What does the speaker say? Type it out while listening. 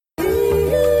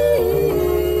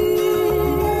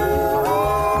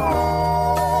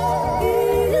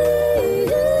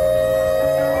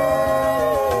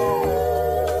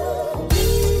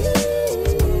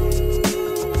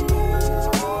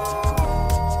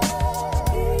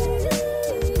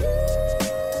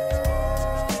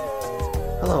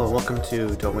welcome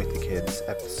to Don't Wake the Kids,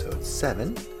 episode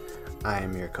 7. I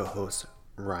am your co-host,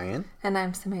 Ryan. And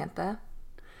I'm Samantha.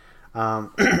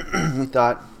 We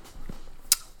thought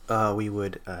we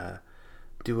would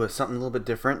do something a little bit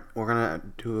different. We're going to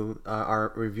do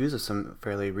our reviews of some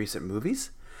fairly recent movies.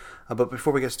 But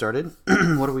before we get started,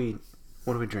 what are we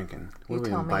drinking? What are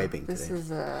we imbibing today? This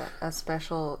is a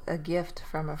gift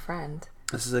from a friend.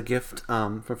 This is a gift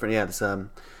from a friend. Yeah,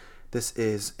 this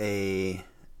is a...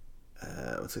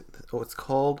 what's it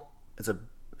called? It's a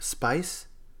Spice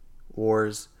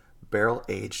Wars Barrel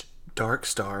Aged Dark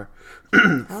Star.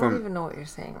 I don't even know what you're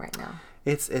saying right now.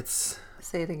 It's.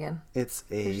 Say it again. Did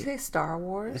you say Star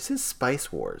Wars? It says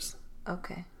Spice Wars.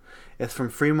 Okay. It's from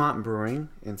Fremont Brewing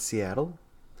in Seattle.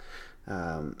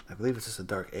 I believe it's just a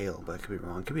dark ale, but I could be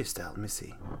wrong. It could be a stout. Let me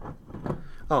see.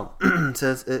 Oh, it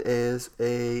says it is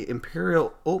a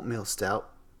Imperial Oatmeal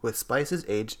Stout with spices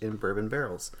aged in bourbon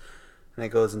barrels. And it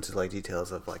goes into like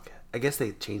details of like, I guess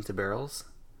they changed the barrels.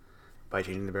 By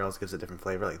changing the barrels, it gives a different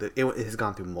flavor. Like it has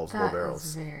gone through multiple barrels.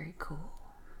 That's very cool.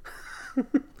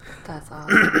 That's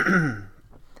awesome.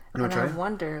 And I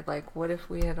wonder, like, what if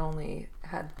we had only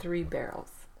had 3 barrels?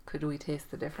 Could we taste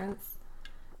the difference?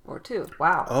 Or 2?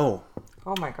 Wow.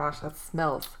 Oh my gosh, that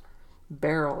smells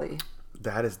barrel-y.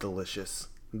 That is delicious.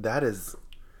 That's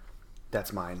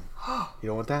mine. You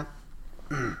don't want that?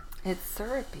 It's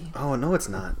syrupy. Oh, no, it's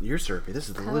not. You're syrupy. This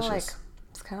is delicious.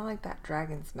 It's kind of like that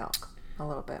dragon's milk. A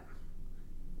little bit.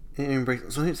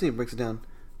 So let's see, it breaks it down.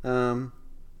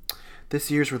 This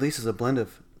year's release is a blend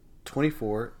of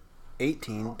 24,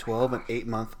 18, 12, and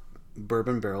 8-month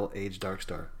bourbon barrel aged Dark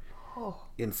Star.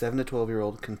 In 7 to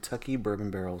 12-year-old Kentucky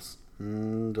bourbon barrels.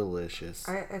 Delicious.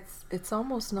 It's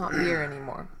almost not beer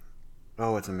anymore.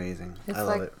 Oh, it's amazing. I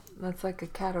love it. That's like a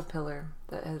caterpillar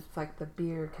that is like the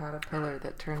beer caterpillar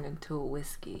that turned into a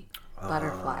whiskey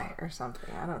butterfly or something.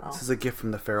 I don't know. This is a gift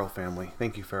from the Farrell family.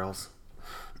 Thank you, Farrells.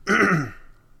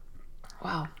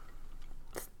 Wow.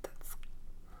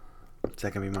 Is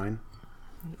that going to be mine?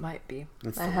 It might be.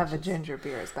 I have a ginger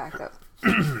beer as backup.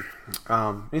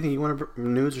 Anything you want to...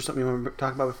 News or something you want to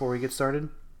talk about before we get started?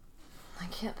 I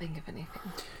can't think of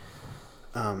anything.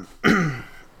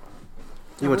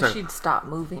 I wish you'd stop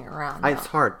moving around. It's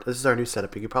hard. This is our new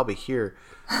setup. You can probably hear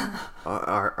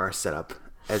our setup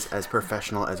as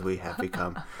professional as we have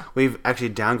become. We've actually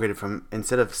downgraded from,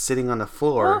 instead of sitting on the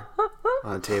floor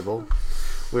on a table,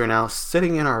 we are now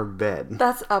sitting in our bed.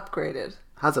 That's upgraded.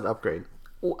 How's it upgrade?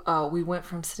 We went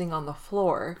from sitting on the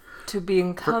floor to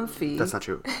being comfy. That's not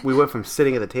true. We went from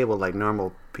sitting at the table like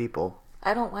normal people.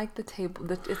 I don't like the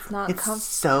table. It's not comfortable. It's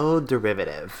so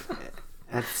derivative.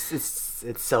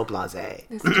 It's so blasé.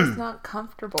 It's just not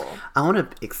comfortable. I want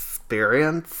to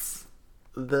experience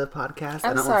the podcast.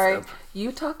 I'm sorry.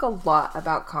 You talk a lot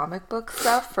about comic book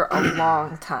stuff for a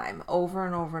long time, over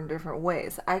and over in different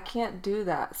ways. I can't do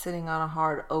that sitting on a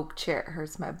hard oak chair. It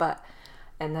hurts my butt.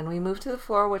 And then we moved to the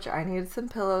floor, which I needed some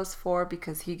pillows for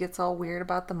because he gets all weird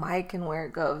about the mic and where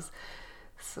it goes.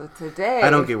 So today... I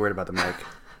don't get weird about the mic.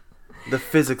 The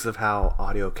physics of how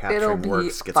audio capturing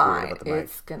works gets weird about the mic.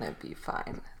 It's going to be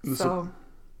fine. So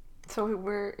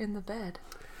we're in the bed.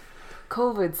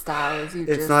 COVID style, as you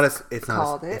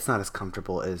called it. It's not as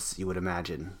comfortable as you would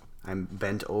imagine. I'm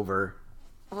bent over.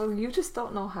 Well, you just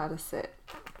don't know how to sit.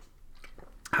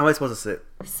 How am I supposed to sit?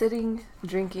 Sitting,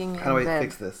 drinking, how in do I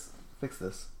bed. Fix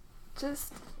this.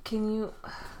 Just, can you...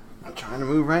 I'm trying to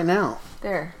move right now.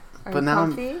 There. Are you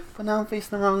comfy? But now I'm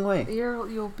facing the wrong way.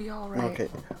 You'll be all right. Okay.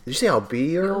 Did you say I'll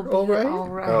be all right? All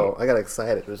right. Oh, I got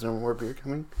excited. There's no more beer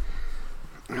coming?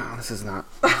 No, this is not...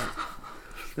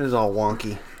 This is all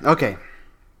wonky. Okay.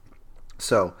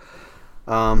 So,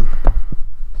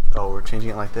 we're changing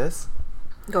it like this?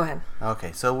 Go ahead.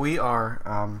 Okay, so we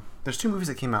are, there's 2 movies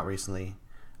that came out recently.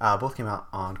 Both came out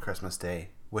on Christmas Day,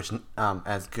 which,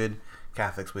 as good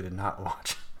Catholics, we did not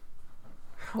watch.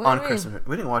 Christmas.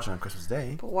 We didn't watch it on Christmas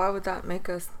Day. But why would that make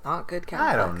us not good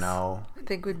Catholics? I don't know. I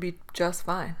think we'd be just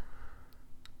fine.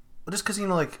 Well, just because,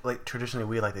 like traditionally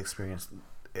we like to experience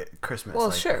Christmas.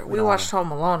 Well, sure. We watched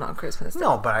Home Alone on Christmas Day.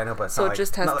 No, but I know, but it's so not it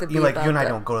just has to be you and I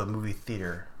don't go to the movie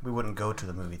theater. We wouldn't go to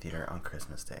the movie theater on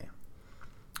Christmas Day.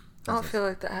 I don't feel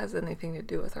like that has anything to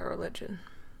do with our religion.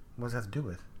 What does that have to do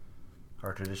with?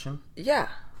 Our tradition? Yeah.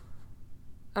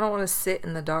 I don't want to sit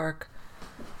in the dark.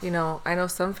 I know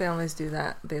some families do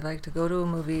that. They like to go to a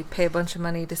movie, pay a bunch of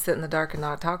money to sit in the dark and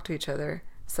not talk to each other.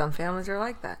 Some families are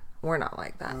like that. We're not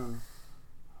like that.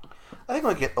 I think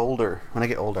when I get older, I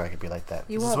could be like that.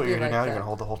 You Is won't this what be you're doing like now? that. You're going to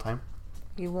hold the whole time?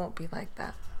 You won't be like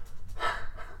that.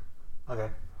 Okay.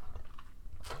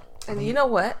 And you know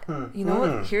what? You know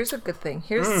what? Here's a good thing.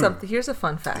 Here's something. Here's a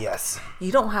fun fact. Yes.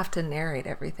 You don't have to narrate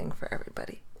everything for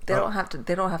everybody. They don't have to.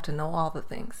 They don't have to know all the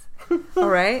things. All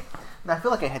right. I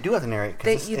feel like I do have to narrate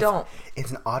because don't.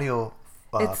 It's an audio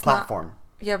It's platform.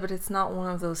 Yeah, but it's not one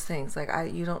of those things. Like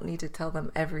you don't need to tell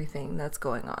them everything that's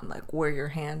going on. Like where your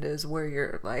hand is, where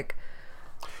you're like.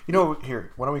 You know,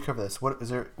 here. Why don't we cover this? What is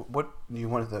there? What do you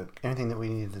want anything that we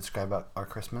need to describe about our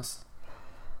Christmas?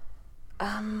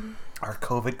 Our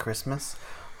COVID Christmas,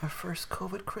 our first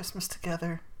COVID Christmas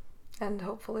together, and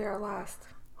hopefully our last.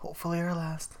 Hopefully our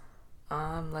last.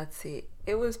 Let's see.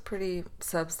 It was pretty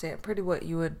pretty what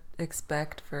you would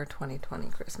expect for 2020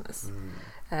 Christmas.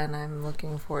 And I'm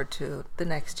looking forward to the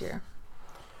next year.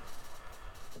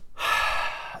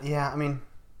 Yeah, I mean,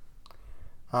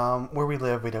 where we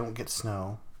live, we don't get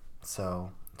snow,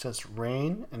 so just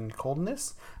rain and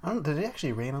coldness. Did it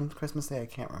actually rain on Christmas Day? I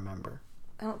can't remember.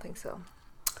 I don't think so.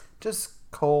 Just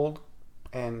cold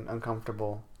and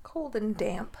uncomfortable. Cold and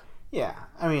damp. Yeah,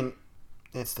 I mean,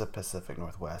 it's the Pacific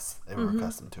Northwest. They were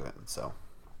accustomed to it, so.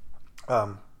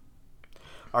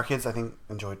 Our kids, I think,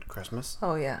 enjoyed Christmas.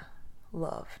 Oh yeah,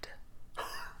 loved.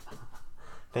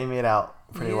 They made out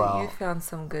pretty well. You found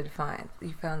some good finds.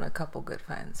 You found a couple good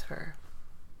finds for.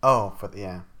 Oh,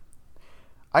 yeah.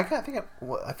 I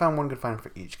found one good find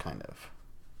for each kind of.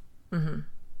 Mm-hmm.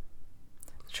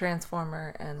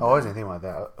 Transformer and. Oh, I wasn't thinking about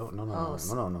that. Oh no.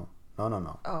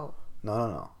 Oh.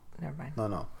 No. Never mind.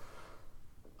 No.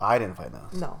 I didn't find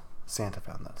those. No. Santa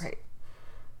found those. Right.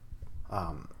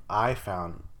 I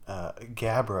found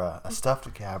Gabra, a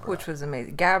stuffed Gabra, which was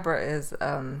amazing. Gabra is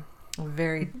a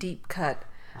very deep cut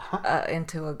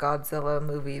into a Godzilla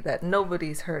movie that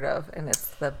nobody's heard of, and it's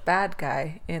the bad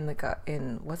guy in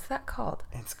what's that called?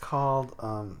 It's called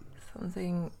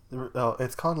something. Oh,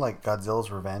 it's called like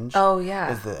Godzilla's Revenge. Oh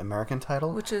yeah, is the American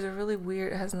title, which is a really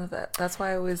weird. It has that. That's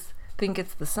why I always think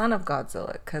it's the son of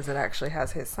Godzilla because it actually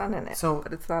has his son in it. So,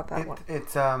 but it's not that one.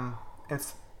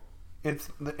 It's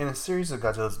in a series of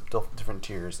Godzilla's different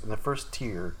tiers. In the first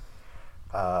tier,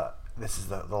 this is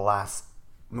the last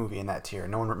movie in that tier.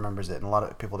 No one remembers it, and a lot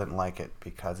of people didn't like it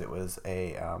because it was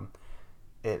it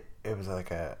was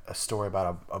like a story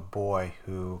about a boy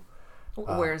who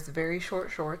wears very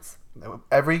short shorts.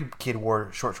 Every kid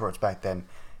wore short shorts back then.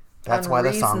 That's why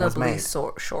the song was made.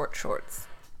 Short shorts.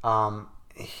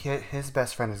 His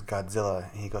best friend is Godzilla.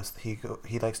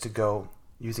 He likes to go,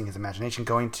 using his imagination,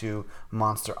 going to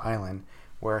Monster Island,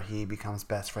 where he becomes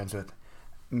best friends with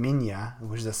Minya,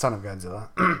 which is the son of Godzilla.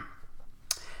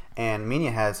 And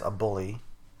Minya has a bully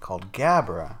called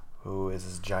Gabra, who is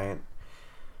this giant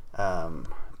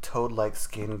toad-like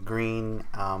skin, green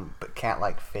but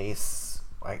cat-like face,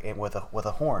 with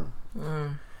a horn.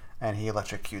 And he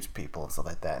electrocutes people and stuff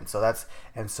like that.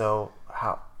 And so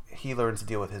how he learns to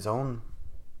deal with his own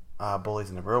bullies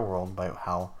in the real world by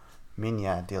how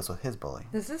Minya deals with his bully.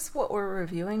 Is this what we're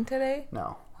reviewing today?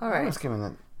 No. All right. I'm just giving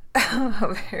it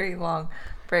a very long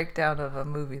breakdown of a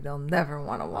movie they'll never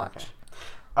want to watch. Okay.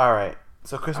 All right.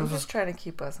 So Christmas. I'm just trying to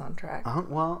keep us on track.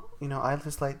 Well, I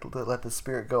just like to let the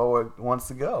spirit go where it wants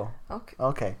to go.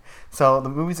 Okay. So the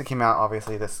movies that came out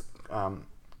obviously this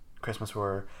Christmas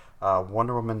were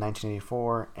Wonder Woman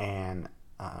 1984 and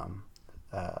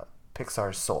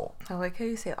Pixar's Soul. I like how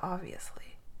you say obviously.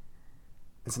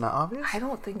 It's not obvious? I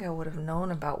don't think I would have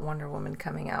known about Wonder Woman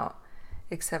coming out,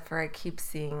 except for I keep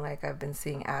seeing, I've been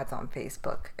seeing ads on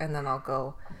Facebook, and then I'll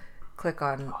go click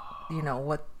on,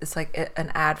 what it's like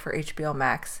an ad for HBO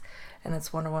Max, and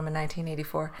it's Wonder Woman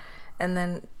 1984, and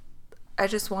then I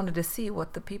just wanted to see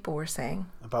what the people were saying.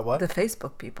 About what? The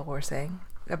Facebook people were saying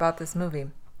about this movie.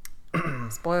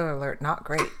 Spoiler alert, not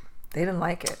great. They didn't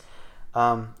like it.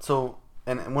 So,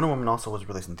 and Wonder Woman also was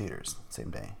released in theaters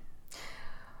same day.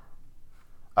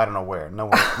 I don't know where.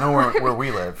 Nowhere where we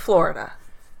live. Florida.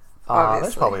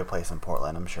 There's probably a place in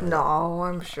Portland, I'm sure. No,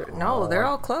 I'm sure. No, they're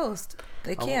all closed.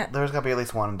 They can't. There's got to be at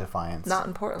least one in Defiance. Not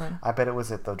in Portland. I bet it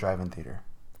was at the drive-in theater.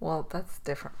 Well, that's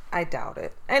different. I doubt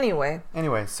it. Anyway,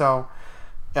 so,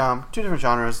 two different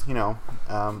genres, and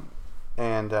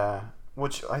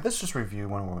let's just review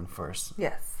Wonder Woman first.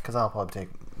 Yes. Because that'll probably take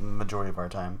the majority of our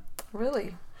time.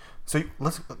 Really? So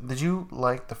did you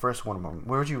like the first Wonder Woman?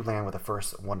 Where would you land with the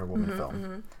first Wonder Woman film?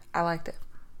 Mm-hmm. I liked it.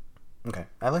 Okay,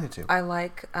 I liked it too. I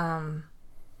like how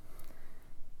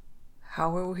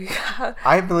were we?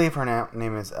 I believe her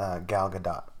name is Gal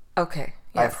Gadot. Okay.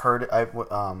 Yes. I've heard.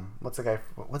 What's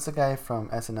the guy from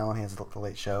SNL? And he has the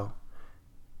Late Show.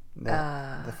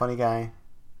 The funny guy.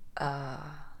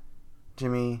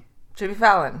 Jimmy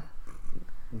Fallon.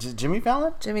 Jimmy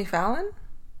Fallon? Jimmy Fallon?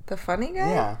 The funny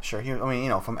guy? Yeah, sure.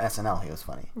 From SNL, he was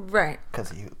funny. Right.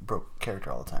 Because he broke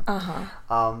character all the time. Uh-huh.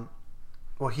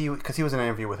 Well, because he was in an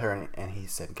interview with her, and he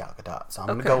said Gal Gadot. So I'm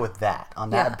going to go with that,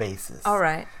 on that basis. All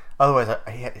right. Otherwise,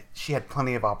 she had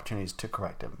plenty of opportunities to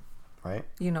correct him, right?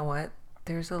 You know what?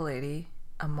 There's a lady,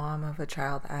 a mom of a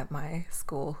child at my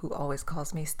school who always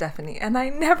calls me Stephanie, and I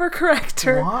never correct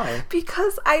her. Why?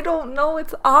 Because I don't know.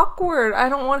 It's awkward. I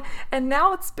don't want, and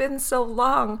now it's been so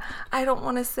long. I don't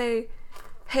want to say,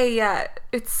 hey, yeah,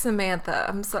 it's Samantha.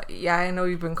 I'm sorry. Yeah, I know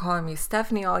you've been calling me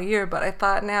Stephanie all year, but I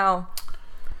thought now,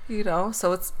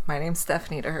 so it's my name's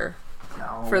Stephanie to her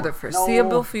for the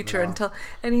foreseeable future until,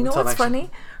 and you know what's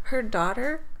funny? Her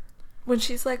daughter, when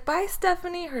she's like, bye,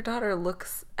 Stephanie, her daughter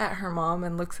looks at her mom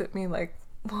and looks at me like,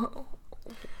 well,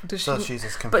 so she's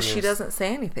just confused. But she doesn't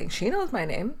say anything. She knows my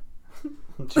name.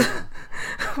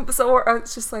 So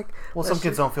it's just like... Well, some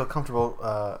kids don't feel comfortable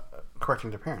correcting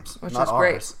their parents. Which Not is ours.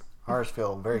 Great. Ours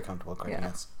feel very comfortable correcting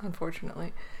us.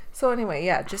 Unfortunately. So anyway,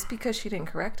 yeah, just because she didn't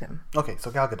correct him. Okay, so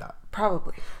Gal Gadot.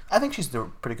 Probably. I think she's a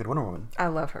pretty good Wonder Woman. I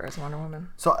love her as Wonder Woman.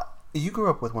 So you grew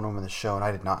up with Wonder Woman the show, and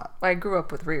I did not. I grew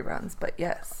up with reruns, but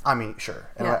yes. I mean, sure.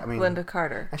 And yeah, I mean, Linda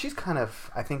Carter. And she's kind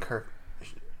of, I think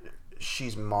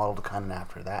she's modeled kind of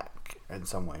after that in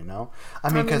some way, no? I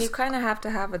mean, you kind of have to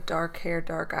have a dark-haired,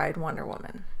 dark-eyed Wonder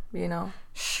Woman,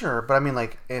 Sure, but I mean,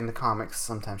 like, in the comics,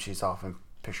 sometimes she's often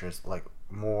pictured as, like,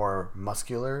 more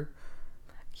muscular.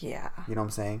 Yeah. You know what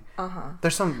I'm saying? Uh-huh.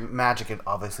 There's some magic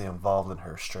obviously involved in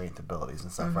her strength abilities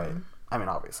and stuff, right? I mean,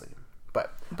 obviously.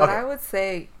 But okay. I would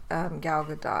say Gal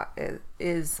Gadot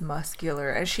is muscular,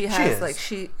 and she has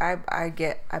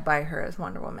I buy her as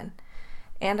Wonder Woman,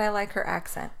 and I like her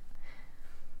accent.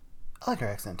 I like her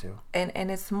accent too, and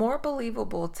it's more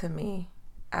believable to me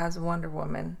as Wonder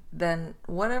Woman than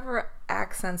whatever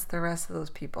accents the rest of those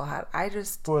people had.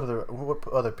 What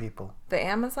other people? The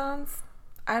Amazons.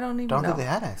 I don't even know. Don't think they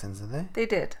had accents, did they? They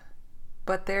did,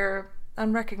 but they're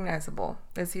unrecognizable.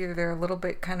 It's either they're a little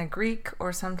bit kind of Greek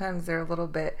or sometimes they're a little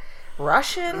bit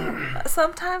Russian.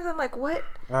 Sometimes I'm like, what?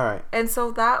 All right. And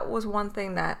so that was one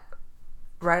thing that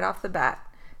right off the bat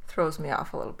throws me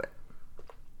off a little bit.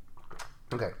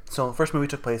 Okay. So the first movie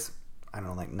took place, I don't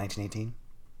know, like 1918?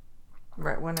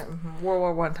 Right, when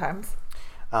World War I times.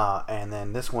 And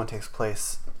then this one takes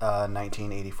place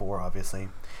 1984, obviously.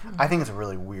 Mm-hmm. I think it's a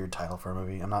really weird title for a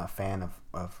movie. I'm not a fan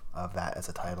of that as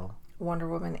a title. Wonder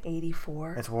Woman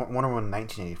 84. It's Wonder Woman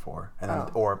 1984, and then,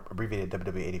 or abbreviated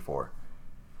WWE 84,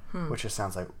 which just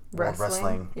sounds like World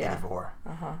Wrestling 84.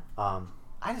 Uh-huh.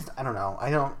 I don't know.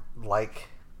 I don't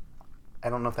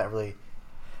know if that really.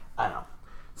 I don't know.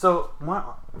 So I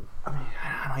don't know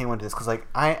how you want to do this because like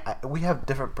we have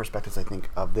different perspectives. I think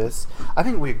of this. I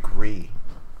think we agree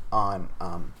on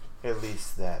at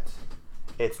least that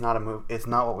it's not a movie. It's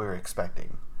not what we were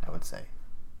expecting. I would say.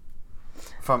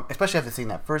 Especially after seeing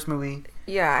that first movie.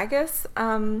 Yeah, I guess.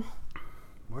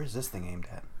 Where's this thing aimed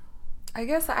at? I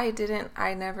guess I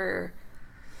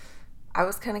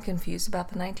was kind of confused about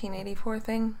the 1984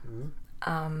 thing.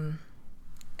 Mm-hmm.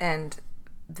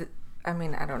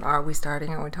 I don't know. Are we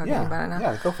starting? Are we talking about it now?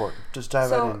 Yeah, go for it. Just dive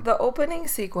right in. So the opening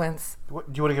sequence. Do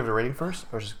you want to give it a rating first,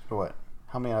 or just for what?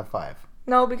 How many out of 5?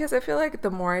 No, because I feel like the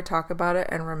more I talk about it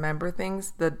and remember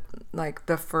things, the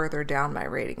further down my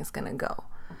rating is gonna go.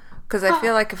 Because I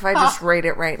feel like if I just rate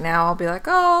it right now, I'll be like,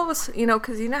 because you know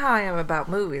how I am about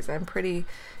movies. I'm pretty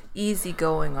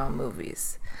easygoing on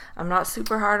movies. I'm not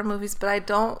super hard on movies, but I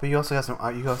don't. But you also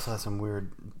have some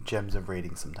weird gems of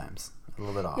ratings sometimes. A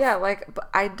little bit off. Yeah, but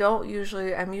I don't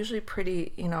usually. I'm usually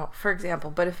pretty, for example.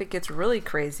 But if it gets really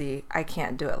crazy, I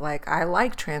can't do it. Like I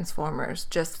like Transformers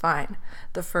just fine.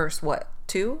 The first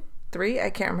 2, 3? I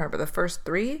can't remember. The first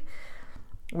 3,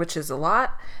 which is a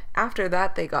lot. After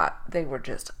that, they were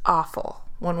just awful.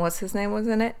 What's his name was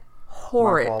in it?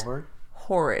 Horrid. Mark Wahlberg?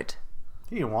 Horrid.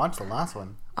 You didn't watch the last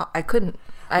one. I couldn't.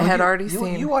 I had already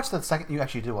seen. You watched the second. You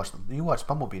actually did watch. You watched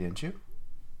Bumblebee, didn't you?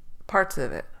 Parts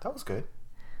of it. That was good.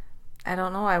 I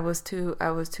don't know. I was too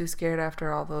scared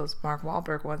after all those Mark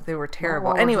Wahlberg ones. They were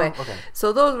terrible. Anyway, okay.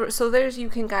 There's you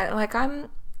can guide like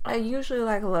I usually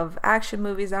love action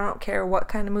movies. I don't care what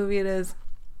kind of movie it is.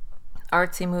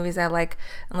 Artsy movies I like,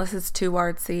 unless it's too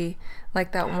artsy,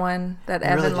 like that one that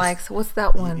Evan likes. What's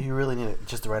that one? You really need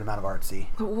just the right amount of artsy.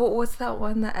 What's that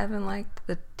one that Evan liked?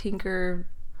 The Tinker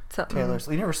something. Taylor's.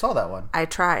 You never saw that one. I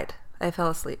tried. I fell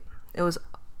asleep. It was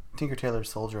Tinker Tailor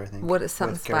Soldier, I think. What is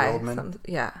something spy?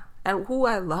 Yeah, and who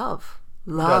I love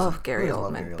Gary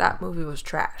Oldman. That movie was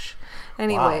trash.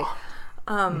 Anyway.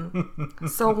 Wow.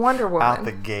 So Wonder Woman. Out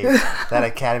the gate. That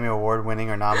Academy Award winning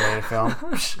or nominated film.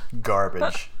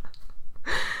 Garbage.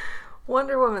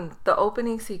 Wonder Woman, the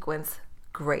opening sequence,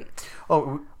 great.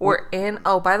 Oh,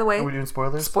 by the way, are we doing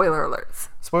spoilers? Spoiler alerts.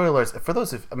 Spoiler alerts. For those,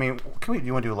 do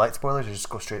you want to do light spoilers or just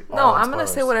go straight? No, I'm going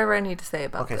to say whatever I need to say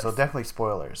about this. Okay, so definitely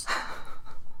spoilers.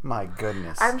 My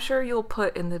goodness. I'm sure you'll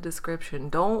put in the description.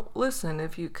 Don't listen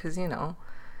if you, because you know.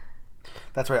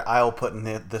 That's right. I'll put in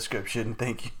the description.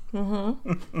 Thank you.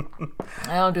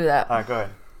 I don't do that. All right, go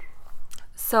ahead.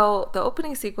 So the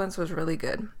opening sequence was really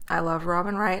good. I love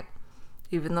Robin Wright,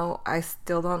 even though I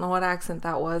still don't know what accent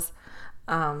that was.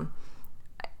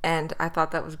 And I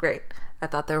thought that was great. I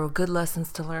thought there were good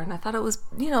lessons to learn. I thought it was,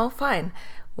 fine.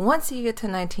 Once you get to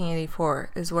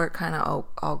 1984 is where it kind of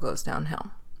all goes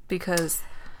downhill. Because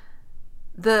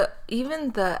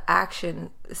even the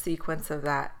action sequence of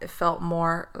that, it felt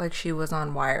more like she was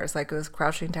on wires. Like it was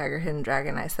Crouching Tiger, Hidden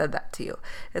Dragon. I said that to you.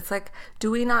 It's like, do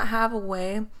we not have a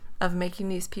way of making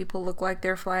these people look like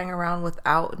they're flying around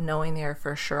without knowing they're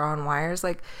for sure on wires?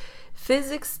 Like,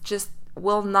 physics just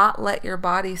will not let your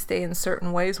body stay in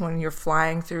certain ways when you're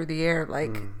flying through the air,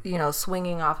 like,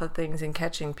 swinging off of things and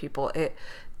catching people. It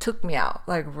took me out,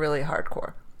 like, really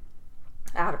hardcore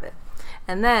out of it.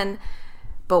 And then,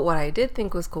 but what I did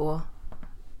think was cool,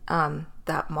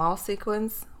 that mall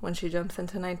sequence when she jumps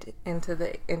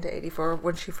into 84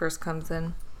 when she first comes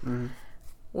in,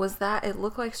 was that it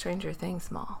looked like Stranger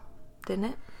Things mall, didn't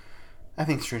it? I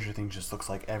think Stranger Things just looks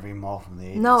like every mall from the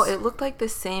 80s. No, it looked like the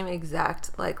same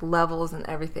exact, like, levels and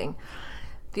everything.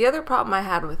 The other problem I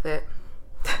had with it,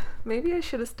 maybe I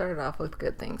should have started off with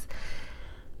good things.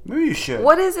 Maybe you should.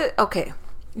 What is it? Okay.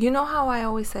 You know how I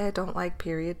always say I don't like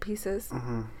period pieces?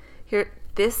 Mm-hmm. Here,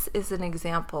 this is an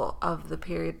example of the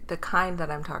period, the kind that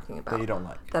I'm talking about. That you don't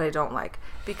like. That I don't like.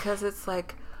 Because it's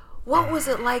like, what was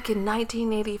it like in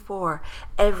 1984?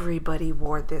 Everybody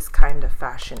wore this kind of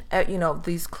fashion.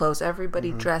 These clothes.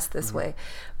 Everybody dressed this way.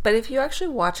 But if you actually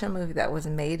watch a movie that was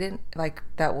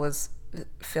that was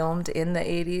filmed in the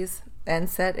 80s and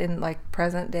set in, like,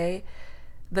 present day,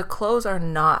 the clothes are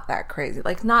not that crazy.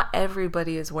 Like, not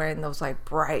everybody is wearing those, like,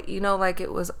 bright, like,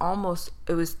 it was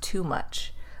too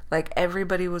much. Like,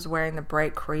 everybody was wearing the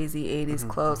bright, crazy 80s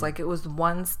clothes. Like, it was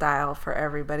one style for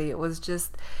everybody. It was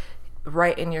just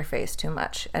right in your face too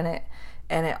much. And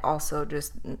it also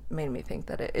just made me think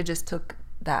that it just took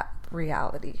that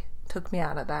reality, took me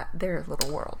out of their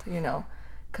little world,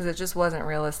 because it just wasn't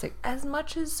realistic. As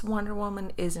much as Wonder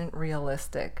Woman isn't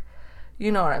realistic,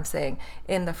 you know what I'm saying.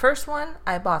 In the first one,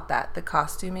 I bought that. The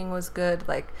costuming was good.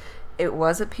 Like, it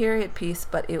was a period piece,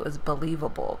 but it was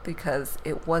believable because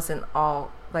it wasn't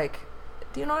all, like,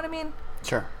 do you know what I mean?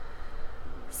 Sure.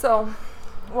 So,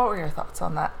 what were your thoughts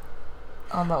on that?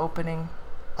 On the opening?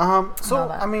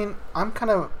 I mean, I'm kind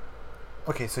of...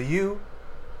 Okay, so you,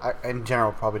 in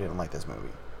general, probably didn't like this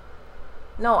movie.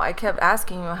 No, I kept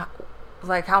asking you,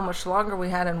 how much longer we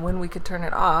had and when we could turn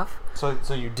it off. So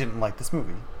you didn't like this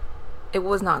movie? It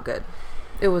was not good.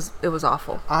 It was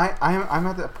awful. I'm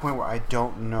at that point where I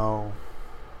don't know...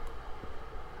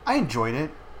 I enjoyed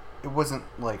it. It wasn't,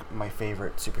 like, my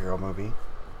favorite superhero movie.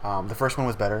 The first one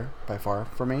was better, by far,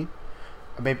 for me.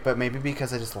 But maybe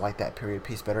because I just like that period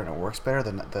piece better and it works better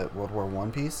than the World War I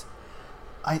piece.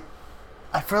 I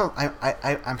feel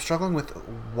I'm struggling with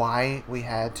why we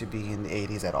had to be in the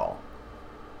 80s at all.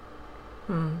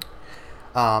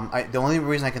 The only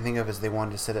reason I can think of is they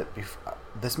wanted to set it before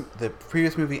the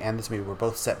previous movie and this movie were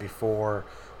both set before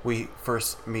we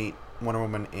first meet Wonder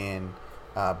Woman in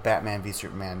Batman v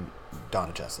Superman: Dawn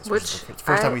of Justice, which is the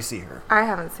first time we see her. I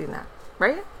haven't seen that,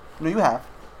 right? No, you have.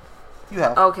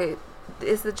 Okay.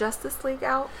 Is the Justice League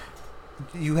out?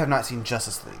 You have not seen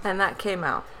Justice League. And that came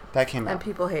out. And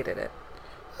people hated it.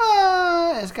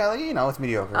 It's got, it's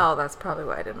mediocre. Oh, that's probably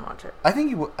why I didn't watch it. I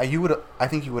think you would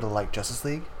have liked Justice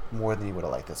League more than you would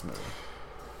have liked this movie.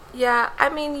 Yeah, I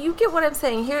mean, you get what I'm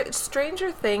saying here.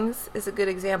 Stranger Things is a good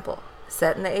example.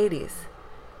 Set in the 80s.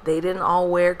 They didn't all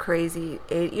wear crazy,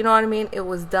 you know what I mean? It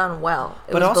was done well.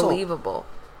 It was also believable.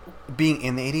 Being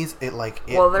in the 80s,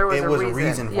 there was a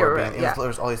reason for it being. There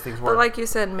was all these things. But like you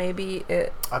said, maybe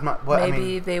it. I'm not.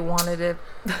 They wanted it.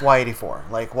 Why 84?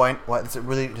 Like, why? Is it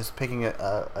really just picking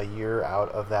a year out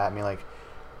of that? I mean, like,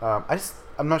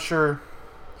 I'm not sure.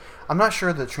 I'm not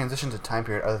sure the transition to time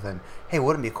period, other than, hey,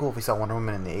 wouldn't it be cool if we saw Wonder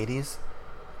Woman in the 80s,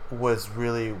 was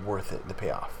really worth it, the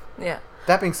payoff. Yeah.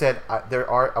 That being said,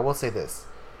 I will say this.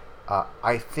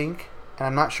 I think, and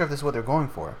I'm not sure if this is what they're going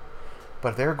for, but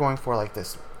if they're going for, like,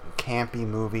 this campy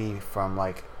movie from,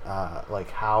 like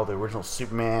how the original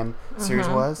Superman series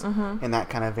was, in that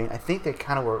kind of vein, I think they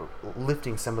kind of were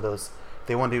lifting some of those.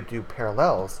 They wanted to do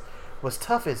parallels. What's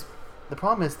tough is, the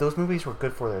problem is those movies were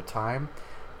good for their time,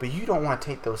 but you don't want to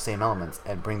take those same elements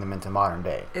and bring them into modern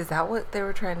day. Is that what they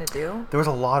were trying to do? There was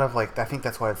a lot of, like, I think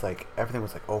that's why it's like everything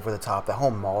was like over the top. The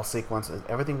whole mall sequence,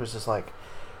 everything was just like,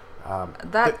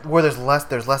 Where there's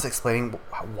less explaining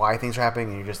why things are happening,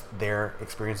 and you're just there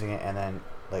experiencing it, and then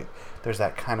like there's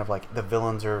that kind of like the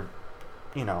villains are,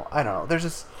 I don't know. There's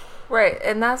just right,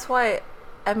 and that's why,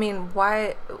 I mean,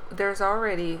 why there's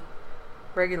already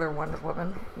regular Wonder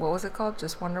Woman. What was it called?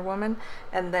 Just Wonder Woman,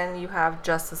 and then you have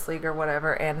Justice League or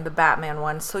whatever, and the Batman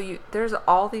one. So there's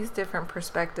all these different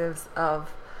perspectives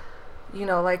of,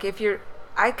 like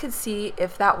I could see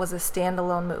if that was a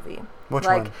standalone movie. Which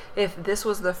like one? If this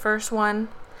was the first one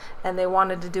and they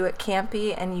wanted to do it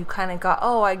campy and you kind of got,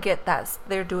 oh, I get that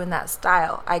they're doing that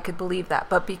style, I could believe that.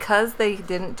 But because they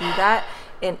didn't do that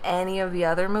in any of the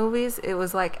other movies, it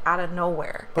was like out of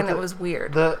nowhere. But it was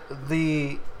weird.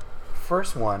 The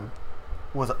first one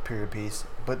was a period piece,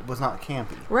 but was not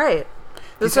campy. Right.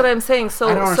 That's what I'm saying. So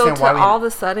to all of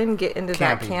a sudden get into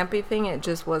that campy thing, it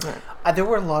just wasn't. There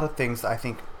were a lot of things that I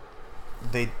think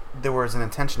there was an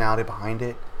intentionality behind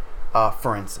it.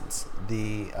 For instance,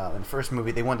 in the first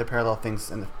movie, they wanted to parallel things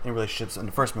in relationships. In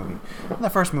the first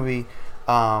movie,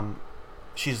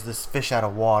 she's this fish out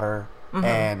of water,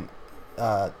 and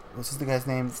what's the guy's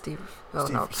name? Steve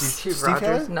Steve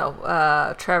Rogers.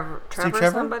 No, Trevor. Steve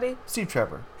Trevor. Somebody. Steve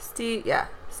Trevor. Steve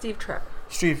Trevor.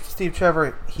 Steve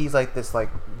Trevor. He's like this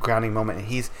grounding moment, and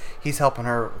he's helping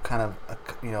her kind of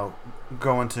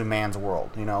go into man's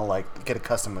world, like get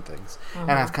accustomed with things. And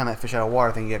that's kind of that fish out of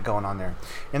water thing you get going on there.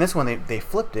 In this one, they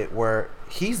flipped it where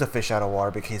he's the fish out of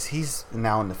water because he's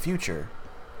now in the future,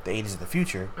 the 80s of the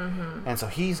future, and so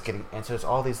so there's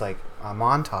all these like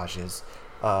montages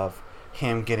of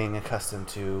him getting accustomed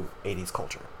to 80s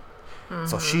culture.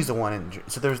 So she's the one,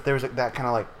 so there's that kind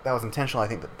of like that was intentional. I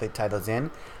think that they tied those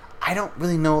in. I don't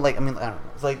really know. I don't know.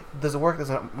 It's like, does it work? Does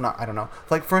it not? I don't know.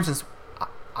 Like, for instance,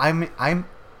 I'm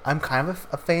kind of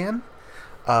a fan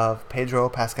of Pedro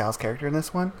Pascal's character in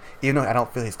this one, even though I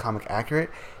don't feel he's comic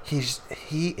accurate. He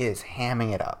is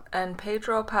hamming it up. And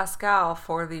Pedro Pascal,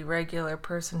 for the regular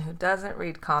person who doesn't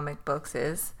read comic books,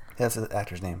 that's the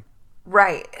actor's name.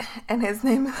 Right, and his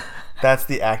name. That's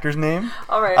the actor's name.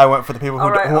 All right. I went for the people who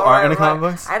aren't into comic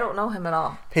books. I don't know him at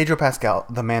all. Pedro Pascal,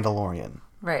 the Mandalorian.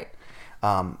 Right.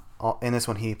 In this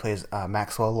one, he plays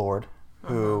Maxwell Lord,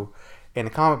 who, in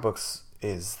the comic books,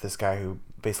 is this guy who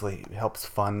basically helps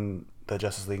fund the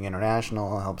Justice League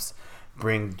International, helps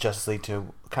bring Justice League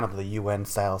to kind of the UN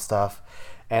style stuff,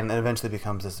 and then eventually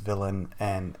becomes this villain.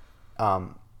 And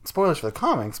spoilers for the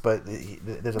comics, but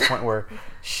there's a point where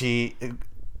he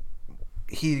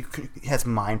has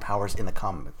mind powers in the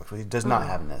comic books, which he does not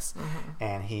have in this,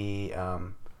 and he's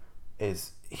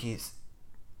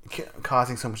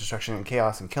causing so much destruction and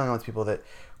chaos and killing all these people that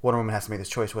Wonder Woman has to make this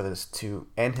choice whether it's to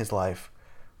end his life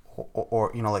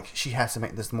or like she has to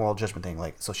make this moral judgment thing,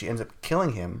 like, so she ends up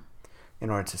killing him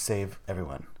in order to save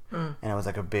everyone. And it was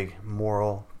like a big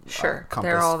moral compass.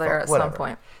 They're all there at some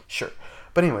point. Sure.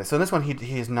 But anyway, so in this one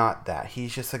he is not that.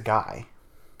 He's just a guy,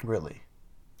 really.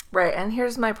 Right. And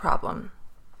here's my problem.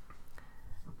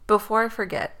 Before I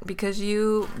forget, because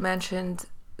you mentioned,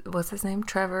 what's his name?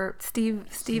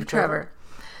 Steve Trevor.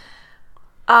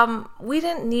 We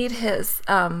didn't need his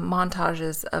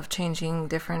montages of changing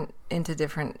into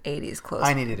different 80s clothes.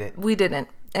 I needed it. We didn't.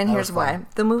 And here's why.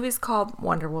 The movie's called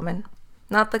Wonder Woman,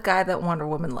 not the guy that Wonder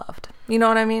Woman loved. You know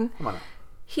what I mean? Come on.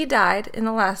 He died in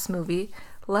the last movie.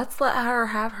 Let's let her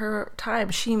have her time.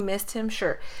 She missed him,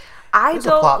 sure. There's a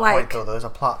plot point, though. There's a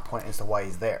plot point as to why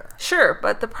he's there. Sure,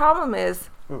 but the problem is,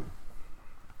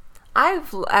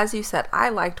 as you said, I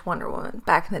liked Wonder Woman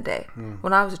back in the day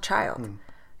when I was a child.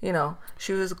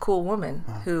 She was a cool woman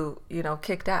who,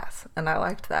 kicked ass, and I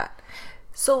liked that.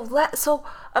 So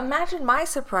imagine my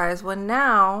surprise when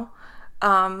now,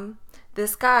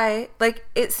 this guy, like,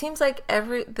 it seems like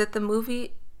that the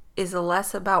movie is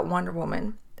less about Wonder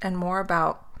Woman and more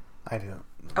about.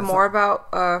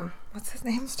 What's his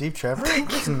name? Steve Trevor?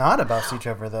 It's not about Steve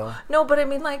Trevor, though. No, but I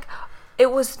mean, like,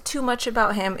 it was too much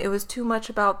about him. It was too much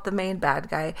about the main bad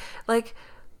guy. Like,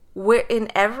 in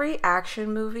every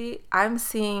action movie, I'm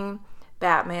seeing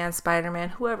Batman, Spider-Man,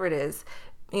 whoever it is,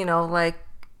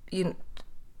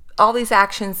 all these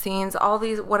action scenes, all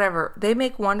these whatever. They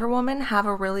make Wonder Woman have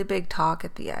a really big talk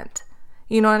at the end.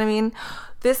 You know what I mean?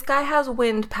 This guy has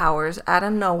wind powers out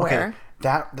of nowhere. Okay.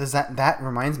 That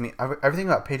reminds me of everything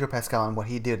about Pedro Pascal and what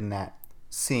he did in that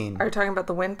scene. Are you talking about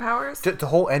the wind powers? The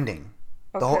whole ending,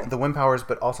 okay. the wind powers,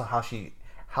 but also how she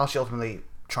ultimately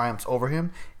triumphs over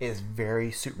him is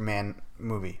very Superman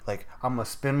movie. Like, I'm gonna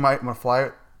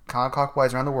fly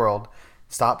counterclockwise around the world,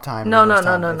 stop time. No.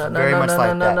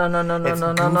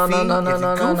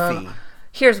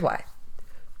 Here's why.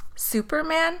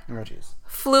 Superman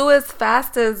flew as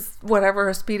fast as whatever,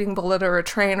 a speeding bullet or a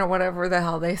train or whatever the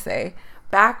hell they say.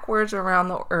 backwards around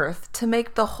the earth to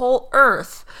make the whole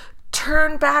earth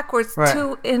turn backwards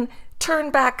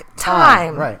turn back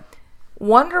time. Right.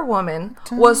 Wonder Woman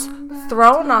was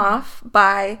thrown off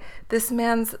by this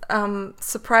man's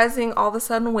surprising all of a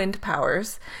sudden wind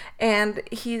powers, and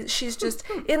she's just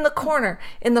in the corner.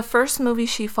 In the first movie,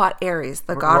 she fought Ares,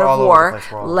 the god of war.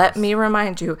 Let me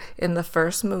remind you, in the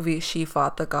first movie, she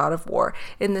fought the god of war.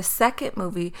 In the second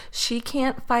movie, she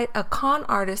can't fight a con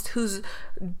artist who's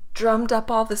drummed up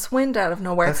all this wind out of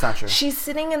nowhere. That's not true. She's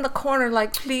sitting in the corner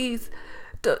like, please,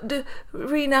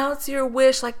 renounce your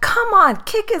wish. Like, come on,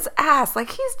 kick his ass.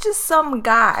 Like, he's just some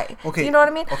guy. Okay, you know what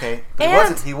I mean? Okay,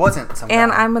 but he wasn't some guy.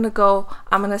 And I'm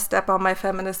gonna step on my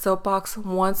feminist soapbox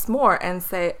once more and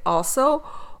say, also,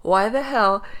 why the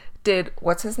hell did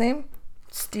what's his name,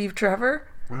 Steve Trevor,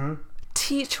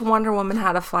 teach Wonder Woman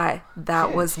how to fly?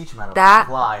 That was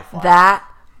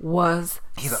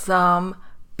some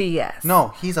BS.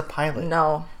 No, he's a pilot.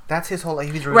 No, that's his whole.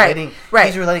 He's relating. Right.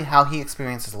 He's relating how he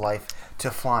experiences life to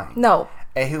flying. No.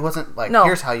 And he wasn't like,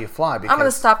 here's how you fly. Because I'm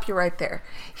going to stop you right there.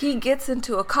 He gets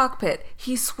into a cockpit.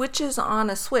 He switches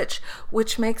on a switch,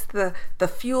 which makes the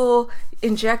fuel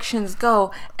injections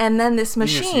go. And then this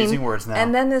machine. You're just using words now.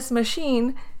 And then this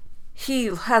machine, he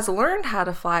has learned how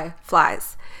to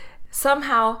flies.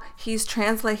 Somehow he's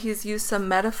used some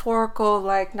metaphorical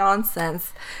like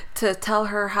nonsense to tell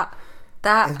her how.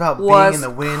 That it's about was being in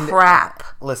the wind. Crap.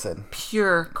 Listen.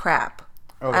 Pure crap.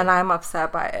 Okay. And I'm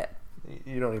upset by it.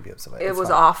 You don't need to be upset by it. It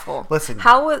was awful. Listen.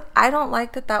 I don't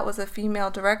like that was a female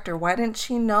director. Why didn't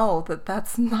she know that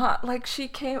that's not like she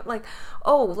came like,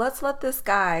 oh, let's let this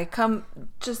guy come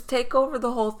just take over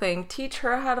the whole thing, teach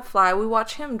her how to fly. We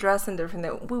watch him dress in different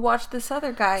things. We watch this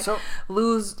other guy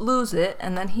lose it,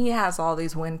 and then he has all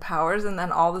these wind powers, and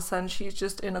then all of a sudden she's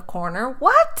just in a corner.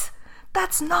 What?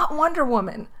 That's not Wonder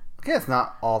Woman. Okay, it's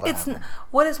not all that.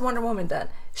 What has Wonder Woman done?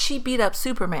 She beat up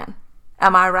Superman.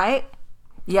 Am I right?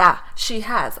 Yeah, she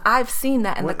has. I've seen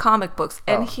that in the comic books.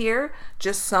 And here,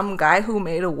 just some guy who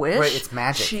made a wish. Right, it's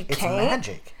magic. It's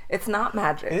magic. It's not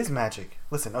magic. It is magic.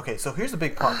 Listen, okay, so here's the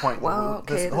big plot point. Well,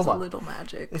 okay, there's a little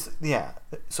magic. Yeah,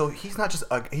 so he's not just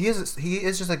he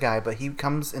is just a guy, but he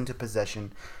comes into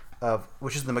possession of,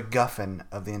 which is the MacGuffin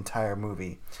of the entire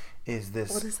movie. Is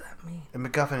this? What does that mean? A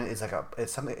MacGuffin is like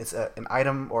an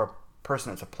item or a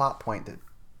person. It's a plot point that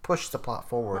pushes the plot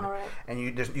forward, and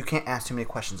you can't ask too many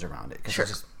questions around it because it's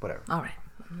just whatever. All right.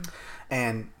 Mm-hmm.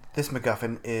 And this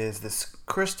MacGuffin is this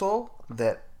crystal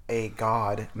that a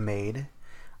god made,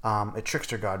 a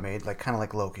trickster god made, like kind of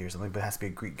like Loki or something, but it has to be a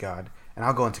Greek god. And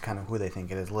I'll go into kind of who they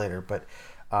think it is later. But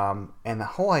and the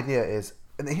whole idea is,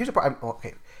 and here's the part.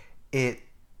 Okay, it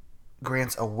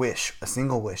grants a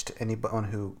single wish to anyone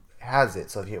who has it.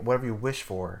 So if whatever you wish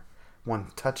for,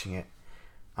 one touching it,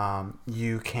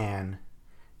 you can.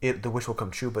 The wish will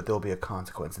come true, but there will be a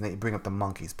consequence. And they bring up the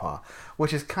monkey's paw,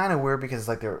 which is kind of weird because it's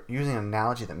like they're using an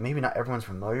analogy that maybe not everyone's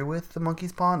familiar with, the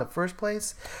monkey's paw in the first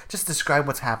place. Just describe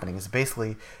what's happening. It's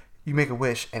basically you make a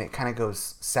wish and it kind of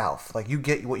goes south. Like you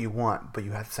get what you want, but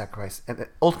you have to sacrifice. And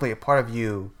ultimately, a part of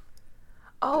you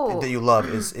that you love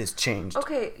is changed.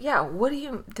 Okay, yeah.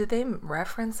 Did they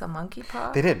reference a monkey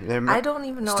paw? They did. I don't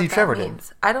even know what that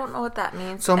means. I don't know what that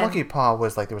means. So a monkey paw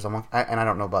was like there was a monkey, and I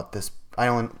don't know about this.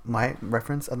 My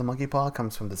reference of the monkey paw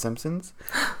comes from The Simpsons,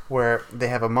 where they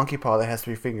have a monkey paw that has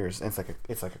 3 fingers, and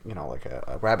it's like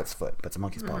a rabbit's foot, but it's a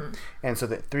monkey's paw. And so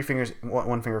the 3 fingers,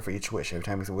 one finger for each wish. Every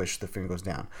time it's a wish, the finger goes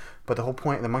down. But the whole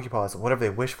point of the monkey paw is whatever they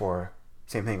wish for,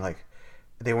 same thing. Like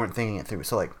they weren't thinking it through.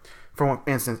 So like for one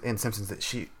instance in Simpsons,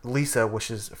 that Lisa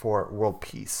wishes for world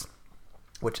peace,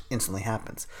 which instantly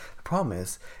happens. The problem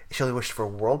is she only wished for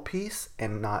world peace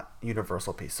and not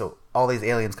universal peace. So all these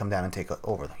aliens come down and take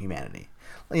over humanity.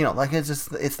 Like it's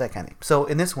that kind of thing. So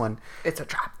in this one, it's a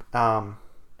trap.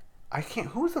 I can't.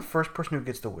 Who's the first person who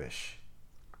gets the wish?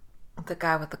 The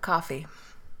guy with the coffee.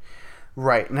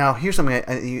 Right. Now here's something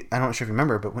I'm not sure if you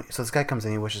remember, but so this guy comes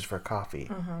in, he wishes for a coffee,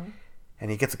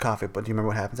 and he gets a coffee. But do you remember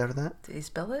what happens after that? Did he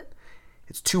spill it?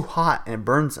 It's too hot and it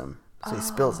burns him, so he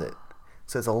spills it.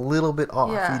 So it's a little bit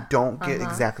off. Yeah. You don't get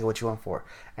exactly what you want for.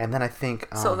 And then I think...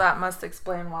 so that must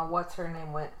explain why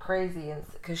what's-her-name went crazy,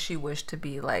 because she wished to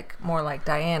be more like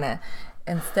Diana.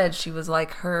 Instead, she was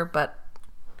like her, but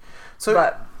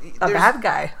a bad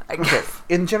guy, I guess.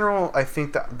 Okay. In general, I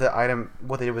think that the item,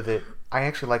 what they did with it, I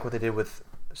actually like what they did with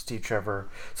Steve Trevor.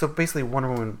 So basically,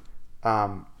 Wonder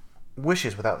Woman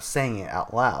wishes without saying it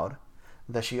out loud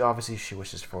that she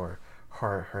wishes for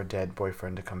her dead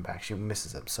boyfriend to come back. She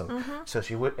misses him, so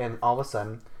she would, and all of a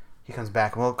sudden he comes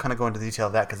back, and we'll kind of go into detail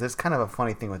of that because there's kind of a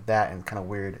funny thing with that and kind of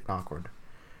weird and awkward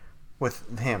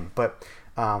with him. But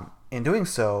in doing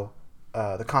so,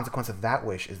 the consequence of that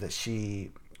wish is that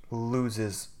she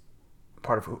loses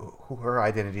part of who her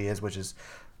identity is, which is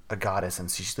a goddess, and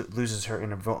she loses her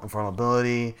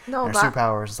invulnerability, her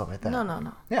superpowers, and stuff like that.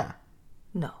 No. Yeah.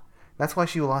 No. That's why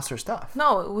she lost her stuff.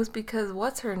 No, it was because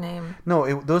what's her name?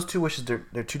 No, those two wishes,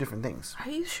 they're two different things. Are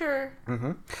you sure?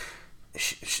 Mm-hmm.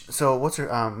 So what's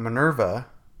her Minerva,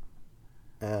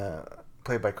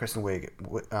 played by Kristen Wiig.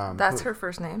 That's her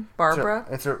first name, Barbara.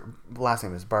 It's her last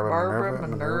name is Barbara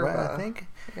Minerva, I think.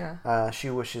 Yeah.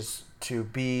 She wishes to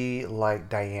be like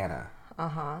Diana.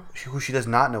 Who she does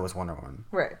not know is Wonder Woman.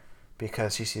 Right.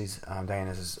 Because she sees Diana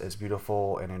as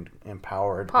beautiful and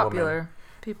empowered, popular woman.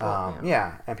 People.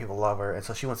 Yeah, and people love her, and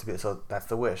so she wants to be. So that's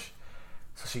the wish.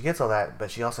 So she gets all that, but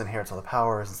she also inherits all the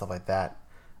powers and stuff like that.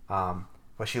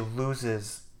 But she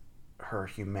loses her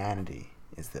humanity.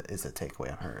 Is the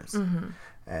takeaway on hers,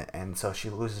 and so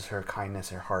she loses her kindness,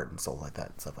 her heart, and soul like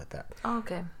that, and stuff like that. Oh,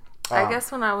 okay. I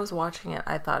guess when I was watching it,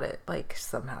 I thought it like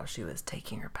somehow she was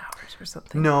taking her powers or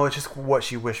something. No, it's just what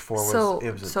she wished for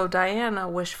was. So Diana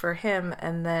wished for him,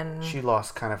 and then she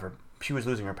lost kind of her. She was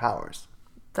losing her powers.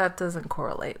 That doesn't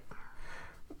correlate.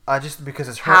 Just because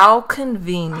it's her. How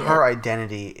convenient. Her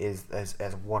identity is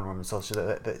as Wonder Woman. So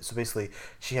basically,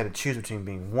 she had to choose between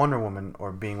being Wonder Woman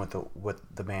or being with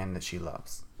the man that she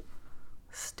loves.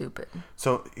 Stupid.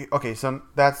 So okay, so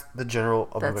that's the general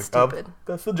of that's stupid.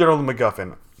 That's the general of the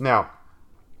MacGuffin. Now,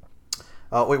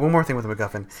 wait, one more thing with the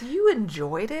MacGuffin. So you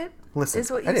enjoyed it? Listen,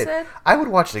 is what you said? I would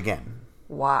watch it again.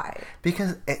 Why?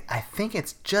 Because I think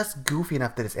it's just goofy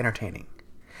enough that it's entertaining.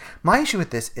 My issue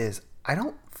with this is I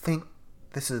don't think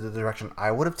this is the direction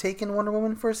I would have taken Wonder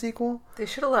Woman for a sequel. They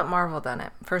should have let Marvel done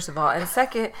it, first of all. And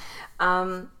second,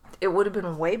 it would have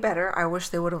been way better. I wish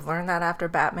they would have learned that after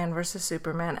Batman versus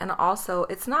Superman. And also,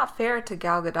 it's not fair to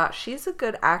Gal Gadot. She's a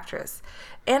good actress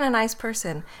and a nice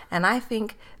person. And I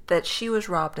think that she was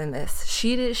robbed in this.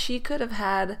 She could have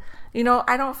had,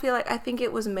 I don't feel like, I think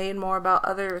it was made more about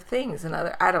other things and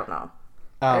I don't know.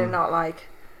 I did not like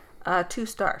 2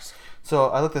 stars. So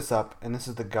I looked this up, and this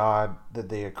is the god that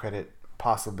they accredit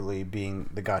possibly being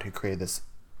the god who created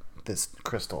this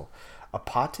crystal.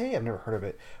 Apate, I've never heard of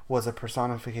it, was a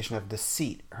personification of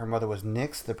deceit. Her mother was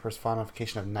Nyx, the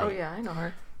personification of night. Oh yeah, I know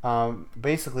her.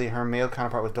 Basically, her male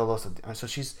counterpart was Delos. So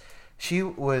she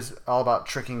was all about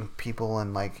tricking people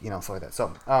and stuff like that.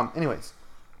 So, anyways,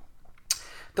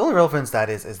 the only relevance that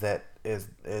is that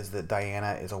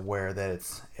Diana is aware that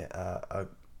it's a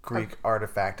Greek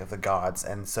artifact of the gods,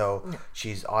 and so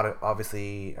she's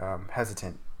obviously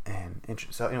hesitant and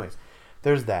interested. So, anyways,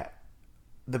 there's that.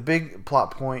 The big plot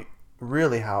point,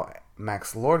 really, how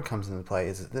Max Lord comes into play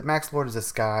is that Max Lord is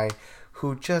this guy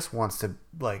who just wants to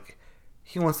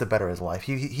he wants to better his life.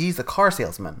 He's a car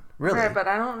salesman, really. Right, but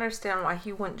I don't understand why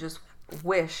he wouldn't just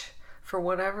wish for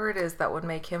whatever it is that would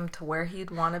make him to where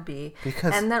he'd want to be.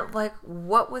 And then,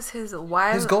 what was his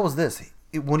why? His goal was this.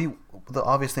 The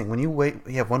obvious thing, when you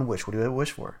have one wish. What do you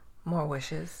wish for? More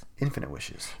wishes. Infinite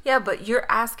wishes. Yeah, but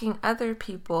you're asking other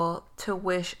people to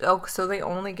wish. Oh, so they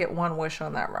only get one wish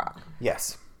on that rock.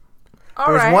 Yes.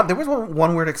 There was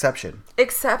one weird exception.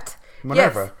 Except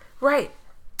Minerva. Yes, right.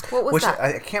 What was that?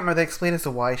 I can't remember. They explained as to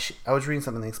why I was reading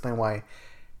something. They explained why.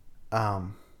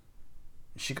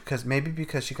 Because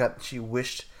she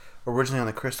wished originally on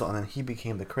the crystal, and then he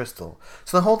became the crystal.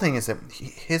 So the whole thing is that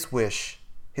his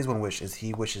one wish is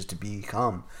he wishes to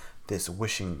become this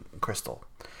wishing crystal.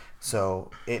 So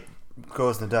it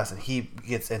goes in the dust, and he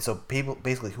gets, and so people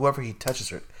basically whoever he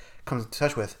touches or comes into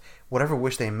touch with, whatever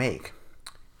wish they make,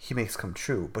 he makes come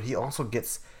true. But he also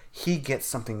gets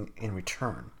something in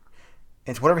return.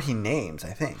 It's whatever he names,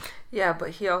 I think. Yeah, but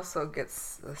he also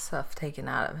gets the stuff taken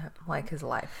out of him, like his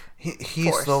life.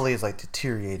 He slowly is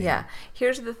deteriorating. Yeah.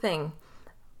 Here's the thing,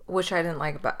 which I didn't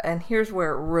like about, and here's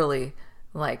where it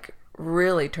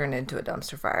really turned into a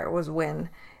dumpster fire, was when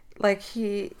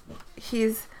he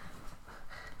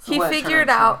figured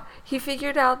out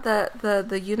that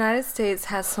the United States